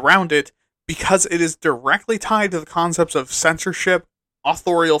around it because it is directly tied to the concepts of censorship,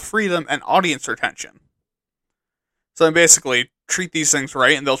 authorial freedom, and audience retention. So basically, treat these things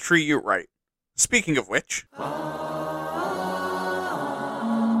right and they'll treat you right. Speaking of which,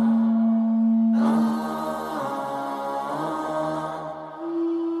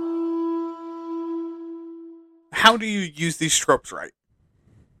 how do you use these tropes right?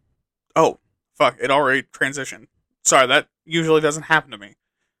 Oh, fuck, it already transitioned. Sorry, that usually doesn't happen to me.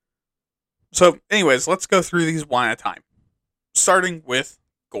 So, anyways, let's go through these one at a time. Starting with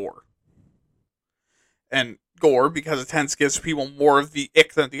Gore. And Gore, because it tends to give people more of the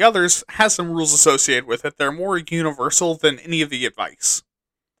ick than the others, has some rules associated with it. They're more universal than any of the advice.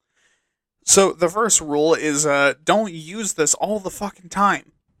 So, the first rule is don't use this all the fucking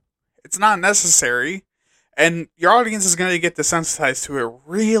time. It's not necessary, and your audience is going to get desensitized to it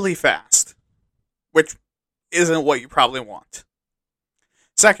really fast, which isn't what you probably want.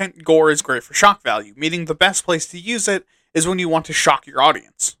 Second, Gore is great for shock value, meaning the best place to use it is when you want to shock your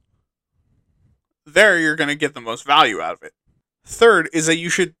audience. There, you're going to get the most value out of it. Third is that you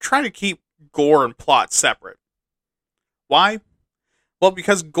should try to keep gore and plot separate. Why? Well,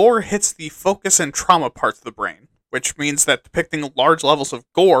 because gore hits the focus and trauma parts of the brain, which means that depicting large levels of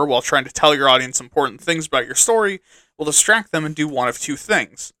gore while trying to tell your audience important things about your story will distract them and do one of two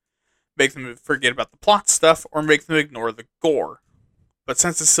things. Make them forget about the plot stuff, or make them ignore the gore. But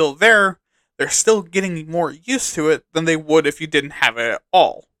since it's still there, they're still getting more used to it than they would if you didn't have it at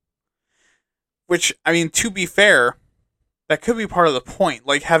all. Which, I mean, to be fair, that could be part of the point,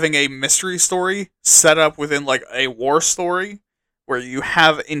 like having a mystery story set up within like a war story, where you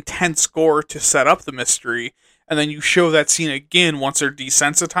have intense gore to set up the mystery, and then you show that scene again once they're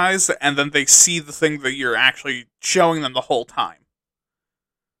desensitized, and then they see the thing that you're actually showing them the whole time.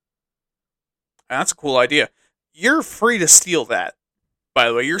 And that's a cool idea. You're free to steal that. By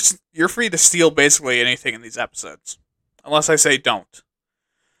the way, you're free to steal basically anything in these episodes. Unless I say don't.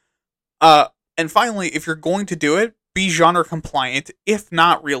 And finally, if you're going to do it, be genre compliant, if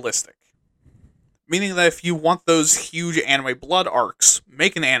not realistic. Meaning that if you want those huge anime blood arcs,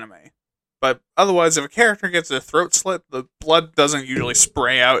 make an anime. But otherwise, if a character gets their throat slit, the blood doesn't usually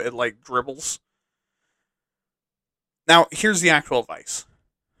spray out, it like dribbles. Now, here's the actual advice.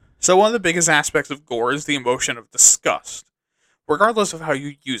 So one of the biggest aspects of gore is the emotion of disgust. Regardless of how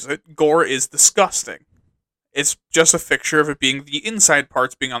you use it, gore is disgusting. It's just a fixture of it being the inside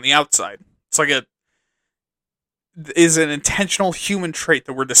parts being on the outside. It's like is an intentional human trait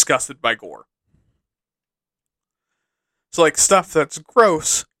that we're disgusted by gore. So like stuff that's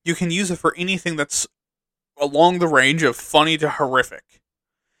gross, you can use it for anything that's along the range of funny to horrific.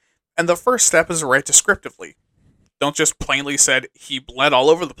 And the first step is to write descriptively. Don't just plainly say he bled all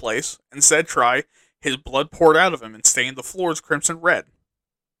over the place. Instead try his blood poured out of him and stained the floors crimson red.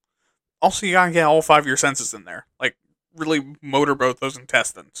 Also, you gotta get all 5 of your senses in there. Like, really motorboat those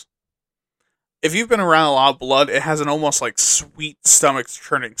intestines. If you've been around a lot of blood, it has an almost like sweet stomach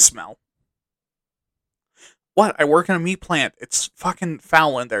churning smell. What? I work in a meat plant. It's fucking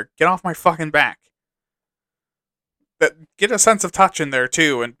foul in there. Get off my fucking back. Get a sense of touch in there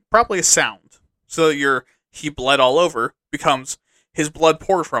too, and probably a sound. So that your he bled all over becomes his blood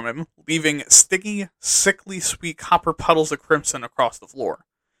poured from him, leaving sticky, sickly sweet copper puddles of crimson across the floor.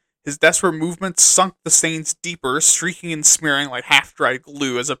 His desperate movements sunk the stains deeper, streaking and smearing like half-dried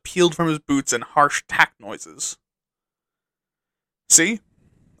glue as it peeled from his boots in harsh tack noises. See?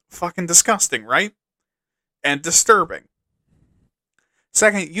 Fucking disgusting, right? And disturbing.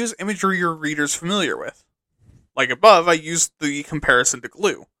 Second, use imagery your reader's familiar with. Like above, I used the comparison to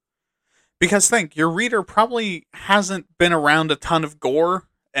glue. Because think, your reader probably hasn't been around a ton of gore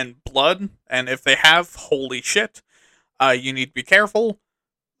and blood, and if they have, holy shit, you need to be careful.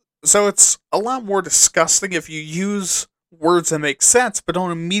 So it's a lot more disgusting if you use words that make sense, but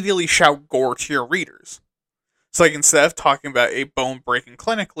don't immediately shout gore to your readers. So like instead of talking about a bone breaking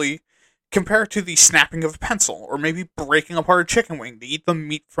clinically, compare it to the snapping of a pencil, or maybe breaking apart a chicken wing to eat the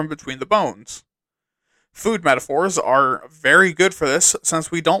meat from between the bones. Food metaphors are very good for this,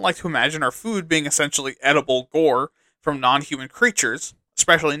 since we don't like to imagine our food being essentially edible gore from non-human creatures,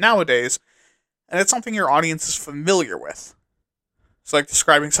 especially nowadays, and it's something your audience is familiar with. It's like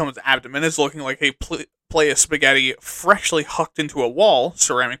describing someone's abdomen as looking like a plate of spaghetti freshly hucked into a wall,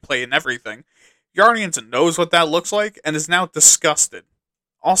 ceramic plate and everything. Your audience knows what that looks like and is now disgusted.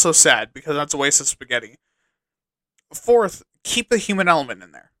 Also sad, because that's a waste of spaghetti. Fourth, keep the human element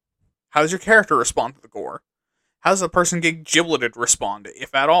in there. How does your character respond to the gore? How does the person getting gibleted respond,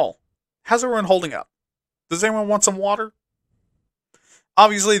 if at all? How's everyone holding up? Does anyone want some water?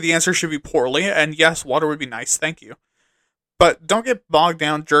 Obviously, the answer should be poorly, and yes, water would be nice, thank you. But don't get bogged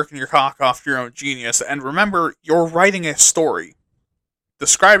down jerking your cock off your own genius, and remember, you're writing a story.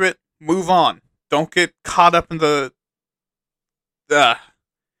 Describe it, move on. Don't get caught up in the... don't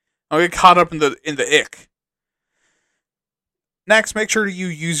get caught up in the ick. Next, make sure you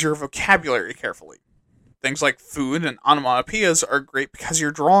use your vocabulary carefully. Things like food and onomatopoeias are great because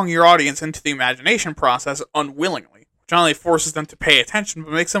you're drawing your audience into the imagination process unwillingly, which not only forces them to pay attention,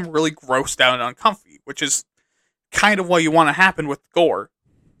 but makes them really grossed out and uncomfy, which is kind of what you want to happen with gore.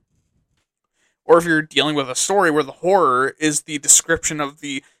 Or if you're dealing with a story where the horror is the description of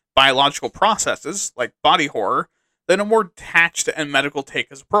the biological processes, like body horror, then a more detached and medical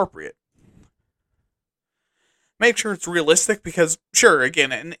take is appropriate. Make sure it's realistic because, sure,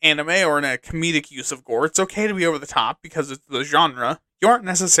 again, in anime or in a comedic use of gore, it's okay to be over the top because it's the genre. You aren't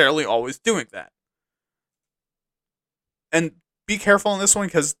necessarily always doing that. And be careful in this one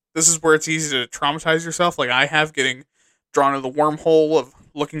because this is where it's easy to traumatize yourself, like I have, getting drawn into the wormhole of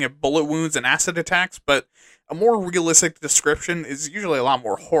looking at bullet wounds and acid attacks, but a more realistic description is usually a lot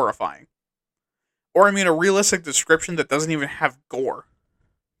more horrifying. Or, I mean, a realistic description that doesn't even have gore.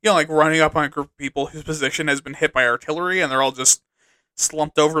 You know, like running up on a group of people whose position has been hit by artillery and they're all just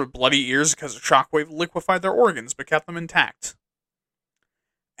slumped over with bloody ears because a shockwave liquefied their organs but kept them intact.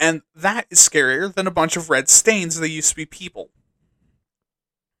 And that is scarier than a bunch of red stains that used to be people.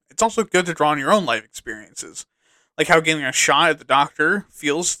 It's also good to draw on your own life experiences, like how getting a shot at the doctor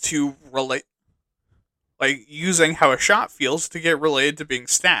feels to relate, like using how a shot feels to get related to being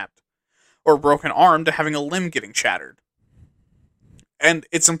stabbed, or a broken arm to having a limb getting shattered. And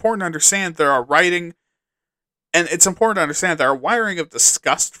it's important to understand there are wiring of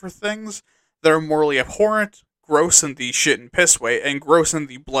disgust for things that are morally abhorrent, gross in the shit and piss way, and gross in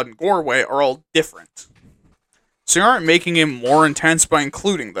the blood and gore way are all different. So you aren't making it more intense by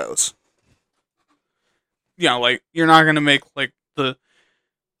including those. You know, like, you're not going to make, like,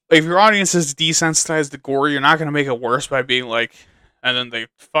 if your audience is desensitized to gore, you're not going to make it worse by being like, and then they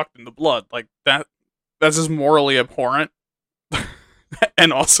fucked in the blood. Like, that's just morally abhorrent.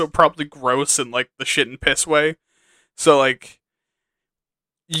 And also probably gross in, like, the shit and piss way. So, like,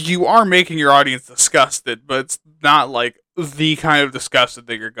 you are making your audience disgusted, but it's not, like, the kind of disgusted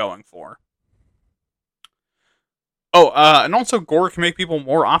that you're going for. Oh, and also gore can make people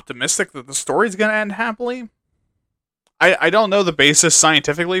more optimistic that the story's gonna end happily. I don't know the basis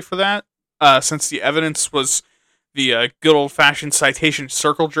scientifically for that, since the evidence was the good old-fashioned citation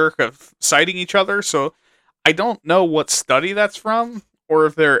circle jerk of citing each other, so I don't know what study that's from, or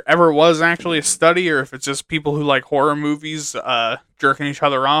if there ever was actually a study, or if it's just people who like horror movies jerking each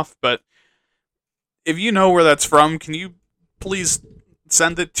other off, but if you know where that's from, can you please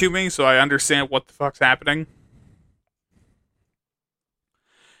send it to me so I understand what the fuck's happening?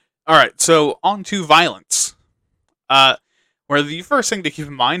 Alright, so on to violence. Where the first thing to keep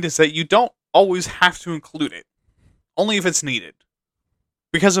in mind is that you don't always have to include it, only if it's needed.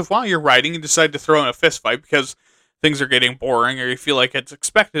 Because if while you're writing you decide to throw in a fist fight because things are getting boring or you feel like it's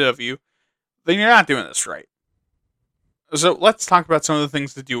expected of you, then you're not doing this right. So let's talk about some of the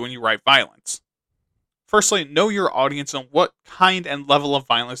things to do when you write violence. Firstly, know your audience and what kind and level of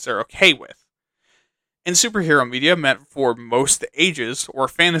violence they're okay with. In superhero media meant for most ages, or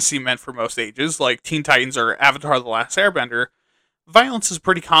fantasy meant for most ages, like Teen Titans or Avatar The Last Airbender, violence is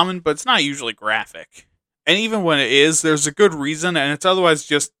pretty common, but it's not usually graphic. And even when it is, there's a good reason, and it's otherwise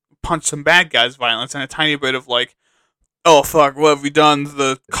just punch some bad guys violence and a tiny bit of like, oh fuck, what have we done?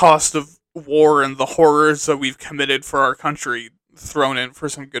 The cost of war and the horrors that we've committed for our country thrown in for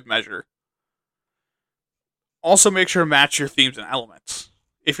some good measure. Also make sure to match your themes and elements.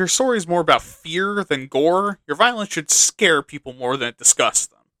 If your story is more about fear than gore, your violence should scare people more than it disgusts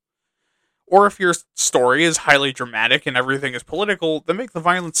them. Or if your story is highly dramatic and everything is political, then make the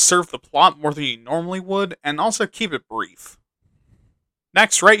violence serve the plot more than you normally would, and also keep it brief.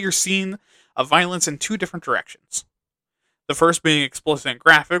 Next, write your scene of violence in two different directions. The first being explicit and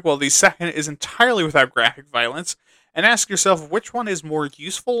graphic, while the second is entirely without graphic violence, and ask yourself which one is more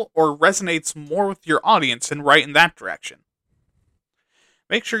useful or resonates more with your audience and write in that direction.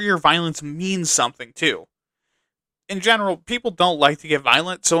 Make sure your violence means something too. In general, people don't like to get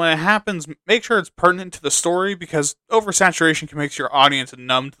violent, so when it happens, make sure it's pertinent to the story because oversaturation can make your audience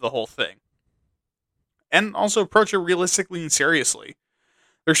numb to the whole thing. And also approach it realistically and seriously.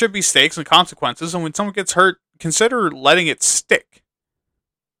 There should be stakes and consequences, and when someone gets hurt, consider letting it stick.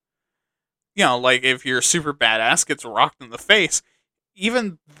 Like if your super badass gets rocked in the face,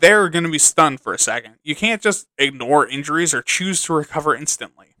 even they're going to be stunned for a second. You can't just ignore injuries or choose to recover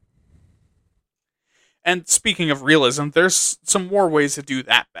instantly. And speaking of realism, there's some more ways to do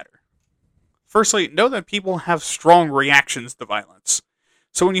that better. Firstly, know that people have strong reactions to violence.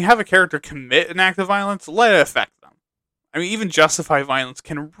 So when you have a character commit an act of violence, let it affect them. Even justified violence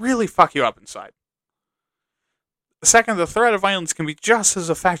can really fuck you up inside. Second, the threat of violence can be just as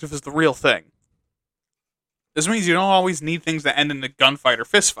effective as the real thing. This means you don't always need things that end in a gunfight or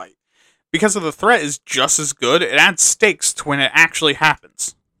fistfight. Because if the threat is just as good, it adds stakes to when it actually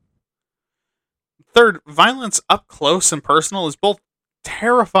happens. Third, violence up close and personal is both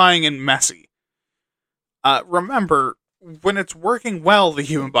terrifying and messy. Remember, when it's working well, the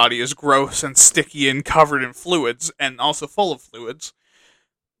human body is gross and sticky and covered in fluids, and also full of fluids.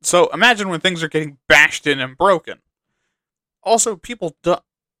 So imagine when things are getting bashed in and broken. Also, people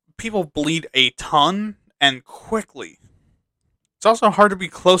bleed a ton and quickly. It's also hard to be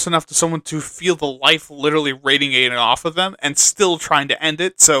close enough to someone to feel the life literally radiating off of them and still trying to end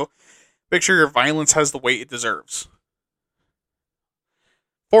it, so make sure your violence has the weight it deserves.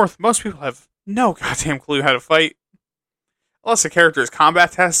 Fourth, most people have no goddamn clue how to fight. Unless the character is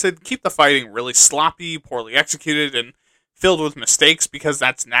combat tested, keep the fighting really sloppy, poorly executed, and filled with mistakes because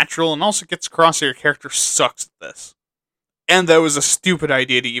that's natural and also gets across that your character sucks at this. And that was a stupid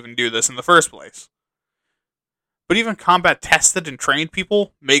idea to even do this in the first place. But even combat tested and trained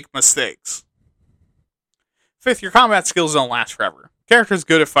people make mistakes. Fifth, your combat skills don't last forever. Characters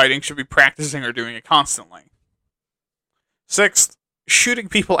good at fighting should be practicing or doing it constantly. Sixth, shooting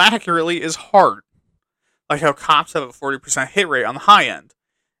people accurately is hard. Like how cops have a 40% hit rate on the high end.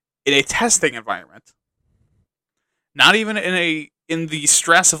 In a testing environment. Not even in the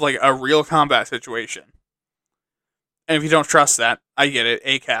stress of like a real combat situation. And if you don't trust that, I get it,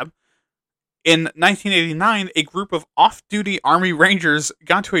 ACAB. In 1989, a group of off-duty Army Rangers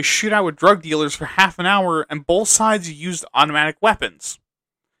got into a shootout with drug dealers for half an hour, and both sides used automatic weapons.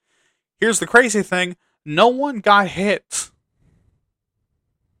 Here's the crazy thing, no one got hit.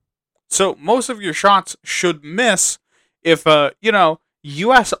 So most of your shots should miss if,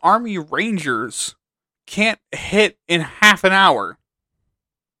 U.S. Army Rangers can't hit in half an hour.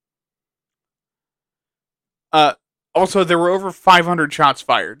 Also, there were over 500 shots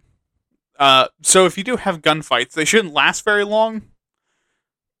fired. So if you do have gunfights, they shouldn't last very long.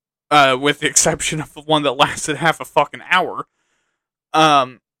 With the exception of the one that lasted half a fucking hour.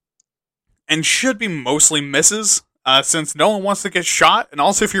 And should be mostly misses, since no one wants to get shot. And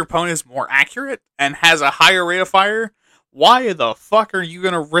also if your opponent is more accurate and has a higher rate of fire, why the fuck are you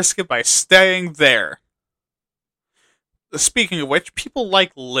going to risk it by staying there? Speaking of which, people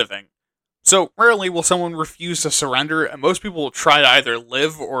like living. So rarely will someone refuse to surrender, and most people will try to either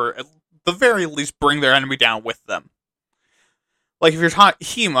live or at the very least bring their enemy down with them. Like if you're taught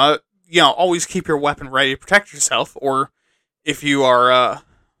HEMA, always keep your weapon ready to protect yourself, or if you are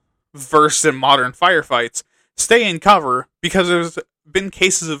versed in modern firefights, stay in cover, because there's been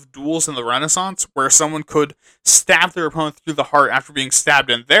cases of duels in the Renaissance where someone could stab their opponent through the heart after being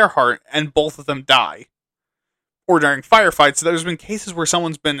stabbed in their heart, and both of them die. Or during firefights, there's been cases where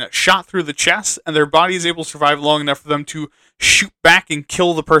someone's been shot through the chest, and their body is able to survive long enough for them to shoot back and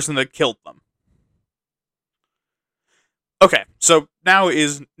kill the person that killed them. Okay, so now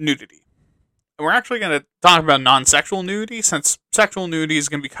is nudity. And we're actually going to talk about non-sexual nudity, since sexual nudity is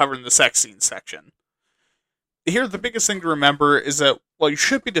going to be covered in the sex scenes section. Here, the biggest thing to remember is that, while you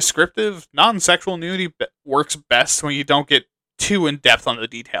should be descriptive, non-sexual nudity works best when you don't get too in-depth on the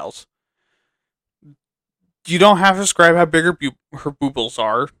details. You don't have to describe how big her boobles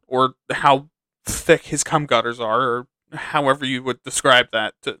are, or how thick his cum gutters are, or however you would describe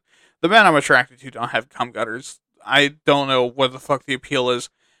that. The men I'm attracted to don't have cum gutters. I don't know what the fuck the appeal is.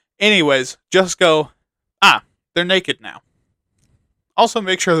 Anyways, just go, they're naked now. Also,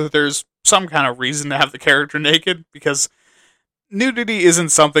 make sure that there's some kind of reason to have the character naked, because nudity isn't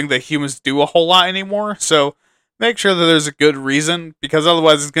something that humans do a whole lot anymore, so make sure that there's a good reason, because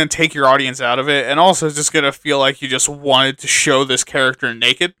otherwise it's going to take your audience out of it, and also it's just going to feel like you just wanted to show this character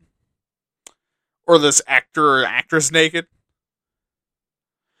naked, or this actor or actress naked.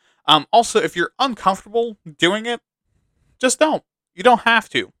 Also, if you're uncomfortable doing it, just don't. You don't have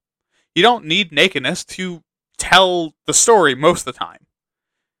to. You don't need nakedness to tell the story most of the time.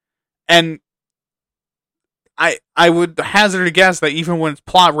 And I would hazard a guess that even when it's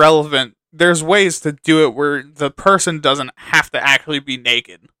plot relevant, there's ways to do it where the person doesn't have to actually be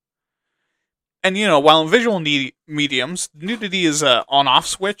naked. And while in visual mediums, nudity is a on-off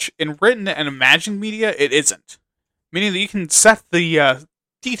switch, in written and imagined media, it isn't. Meaning that you can set the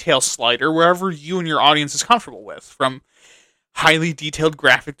detail slider wherever you and your audience is comfortable with, from highly detailed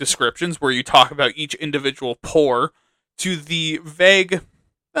graphic descriptions where you talk about each individual pore, to the vague,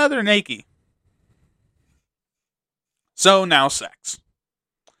 they're naked. So now sex.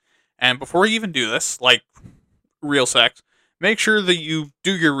 And before you even do this, like real sex, make sure that you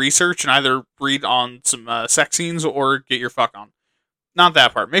do your research and either read on some sex scenes or get your fuck on. Not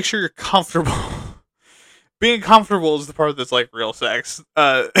that part. Make sure you're comfortable. Being comfortable is the part that's like real sex.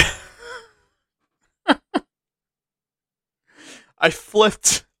 I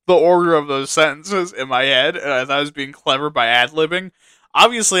flipped the order of those sentences in my head, and I thought I was being clever by ad-libbing.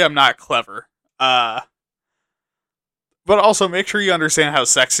 Obviously, I'm not clever. But also, make sure you understand how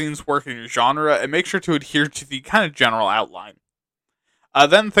sex scenes work in your genre, and make sure to adhere to the kind of general outline.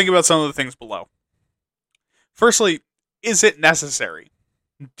 Then think about some of the things below. Firstly, is it necessary?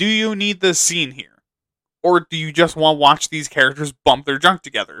 Do you need this scene here? Or do you just want to watch these characters bump their junk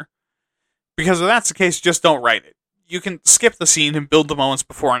together? Because if that's the case, just don't write it. You can skip the scene and build the moments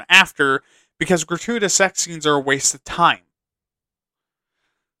before and after, because gratuitous sex scenes are a waste of time.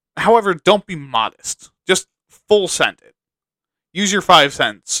 However, don't be modest. Just full send it. Use your 5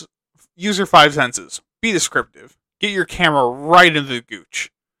 cents. Use your 5 senses. Be descriptive. Get your camera right into the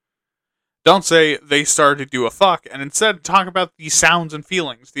gooch. Don't say they started to do a fuck, and instead talk about the sounds and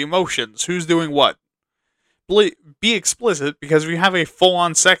feelings, the emotions, who's doing what. Be explicit, because if you have a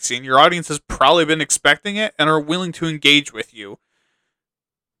full-on sex scene, your audience has probably been expecting it and are willing to engage with you.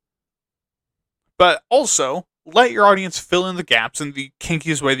 But also, let your audience fill in the gaps in the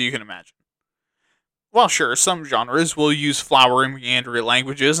kinkiest way that you can imagine. While sure, some genres will use flowery and meandering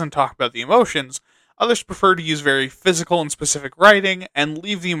languages and talk about the emotions, others prefer to use very physical and specific writing and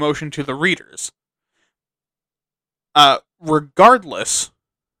leave the emotion to the readers. Regardless,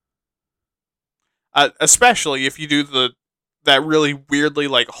 especially if you do that really weirdly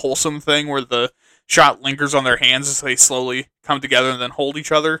wholesome thing where the shot lingers on their hands as they slowly come together and then hold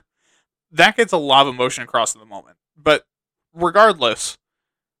each other, that gets a lot of emotion across in the moment. But regardless,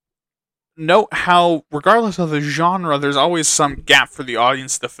 note how, regardless of the genre, there's always some gap for the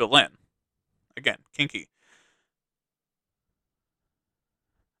audience to fill in. Again, kinky.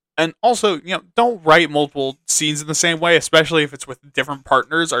 And also, don't write multiple scenes in the same way, especially if it's with different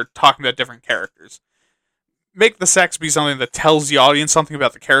partners or talking about different characters. Make the sex be something that tells the audience something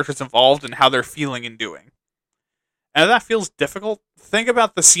about the characters involved and how they're feeling and doing. And if that feels difficult, think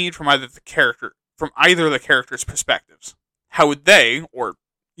about the scene from either of the characters' perspectives. How would they, or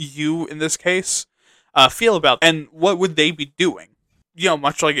you in this case, feel about it, and what would they be doing?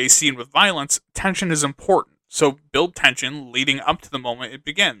 Much like a scene with violence, tension is important. So build tension leading up to the moment it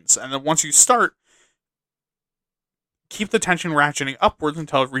begins. And then once you start, keep the tension ratcheting upwards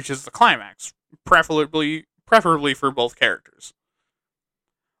until it reaches the climax, preferably for both characters.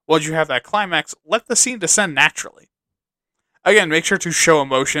 Once you have that climax, let the scene descend naturally. Again, make sure to show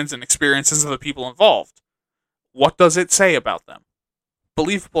emotions and experiences of the people involved. What does it say about them?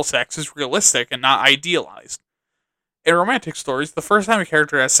 Believable sex is realistic and not idealized. In romantic stories, the first time a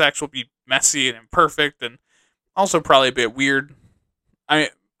character has sex will be messy and imperfect, and also probably a bit weird.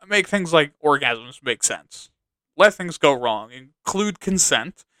 Make things like orgasms make sense. Let things go wrong. Include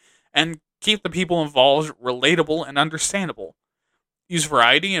consent, and keep the people involved relatable and understandable. Use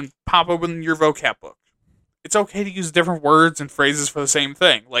variety and pop open your vocab book. It's okay to use different words and phrases for the same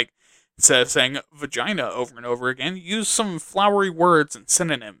thing. Like, instead of saying vagina over and over again, use some flowery words and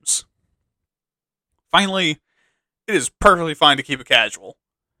synonyms. Finally, it is perfectly fine to keep it casual.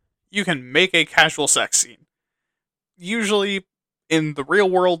 You can make a casual sex scene. Usually, in the real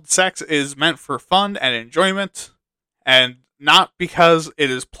world, sex is meant for fun and enjoyment, and not because it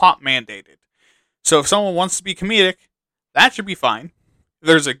is plot mandated. So if someone wants to be comedic, that should be fine. If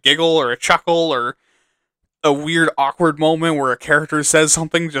there's a giggle or a chuckle or a weird awkward moment where a character says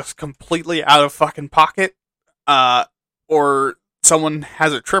something just completely out of fucking pocket, or someone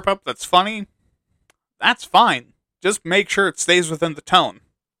has a trip up that's funny, that's fine. Just make sure it stays within the tone.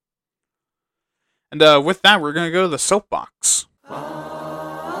 And with that, we're going to go to the soapbox.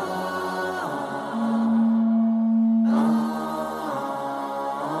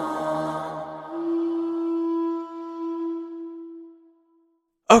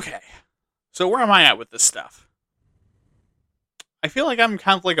 Okay, so where am I at with this stuff? I feel like I'm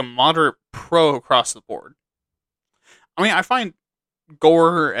kind of like a moderate pro across the board. I mean, I find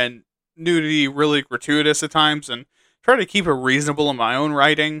gore and nudity really gratuitous at times and try to keep it reasonable in my own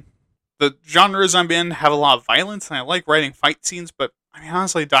writing. The genres I'm in have a lot of violence and I like writing fight scenes, but I mean,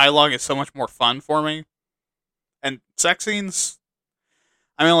 honestly, dialogue is so much more fun for me. And sex scenes,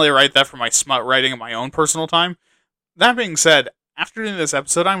 I only write that for my smut writing in my own personal time. That being said, after doing this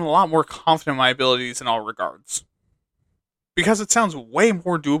episode, I'm a lot more confident in my abilities in all regards. Because it sounds way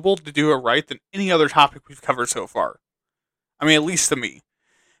more doable to do it right than any other topic we've covered so far. I mean, at least to me.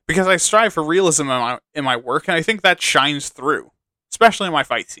 Because I strive for realism in my work, and I think that shines through. Especially in my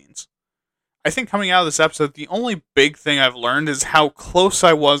fight scenes. I think coming out of this episode, the only big thing I've learned is how close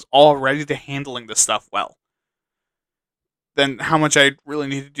I was already to handling this stuff well. Then how much I really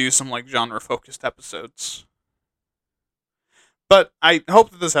need to do some like genre-focused episodes. But I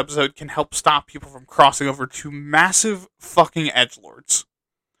hope that this episode can help stop people from crossing over to massive fucking edgelords.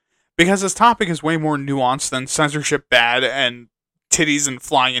 Because this topic is way more nuanced than censorship bad and titties and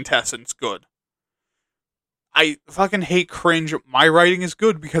flying intestines good. I fucking hate cringe, my writing is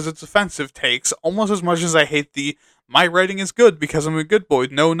good because it's offensive takes, almost as much as I hate the my writing is good because I'm a good boy,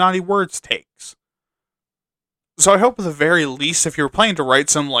 no naughty words takes. So I hope at the very least, if you're planning to write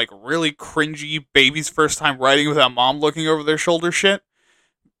some like really cringy baby's first time writing without mom looking over their shoulder shit,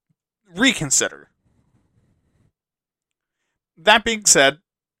 reconsider. That being said,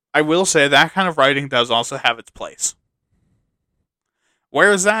 I will say that kind of writing does also have its place.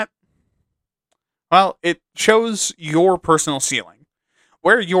 Where is that? Well, it shows your personal ceiling.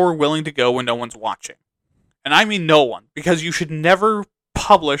 Where you're willing to go when no one's watching. And I mean no one, because you should never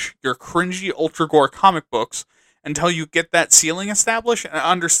publish your cringy ultra gore comic books until you get that ceiling established and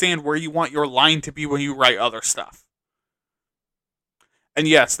understand where you want your line to be when you write other stuff. And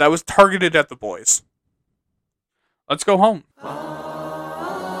yes, that was targeted at the boys. Let's go home.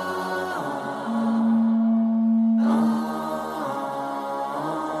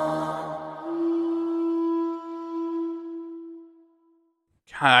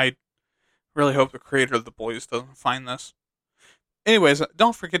 I really hope the creator of The Boys doesn't find this. Anyways,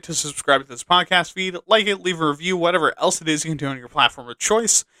 don't forget to subscribe to this podcast feed, like it, leave a review, whatever else it is you can do on your platform of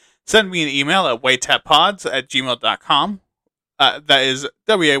choice. Send me an email at waytatpods@gmail.com. That is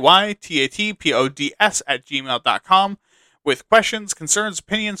waytatpods@gmail.com with questions, concerns,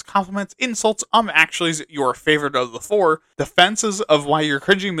 opinions, compliments, insults, actuallys, your favorite of the four, defenses of why your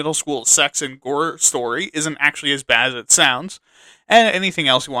cringy middle school sex and gore story isn't actually as bad as it sounds, and anything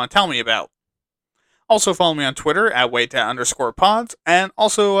else you want to tell me about. Also follow me on Twitter at waytat_pods, and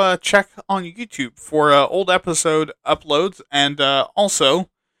also check on YouTube for old episode uploads, and also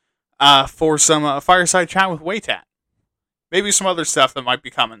for some fireside chat with Waytat. Maybe some other stuff that might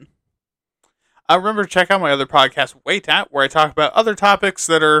be coming. Remember to check out my other podcast, Waytat, where I talk about other topics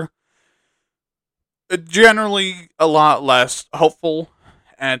that are generally a lot less hopeful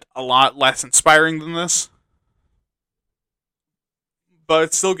and a lot less inspiring than this. But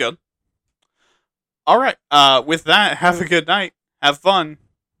it's still good. Alright, with that, have a good night, have fun,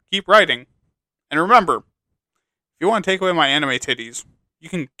 keep writing, and remember, if you want to take away my anime titties, you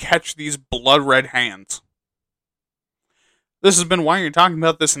can catch these blood red hands. This has been Why You're Talking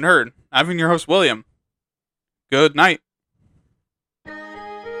About This Nerd. I've been your host, William. Good night.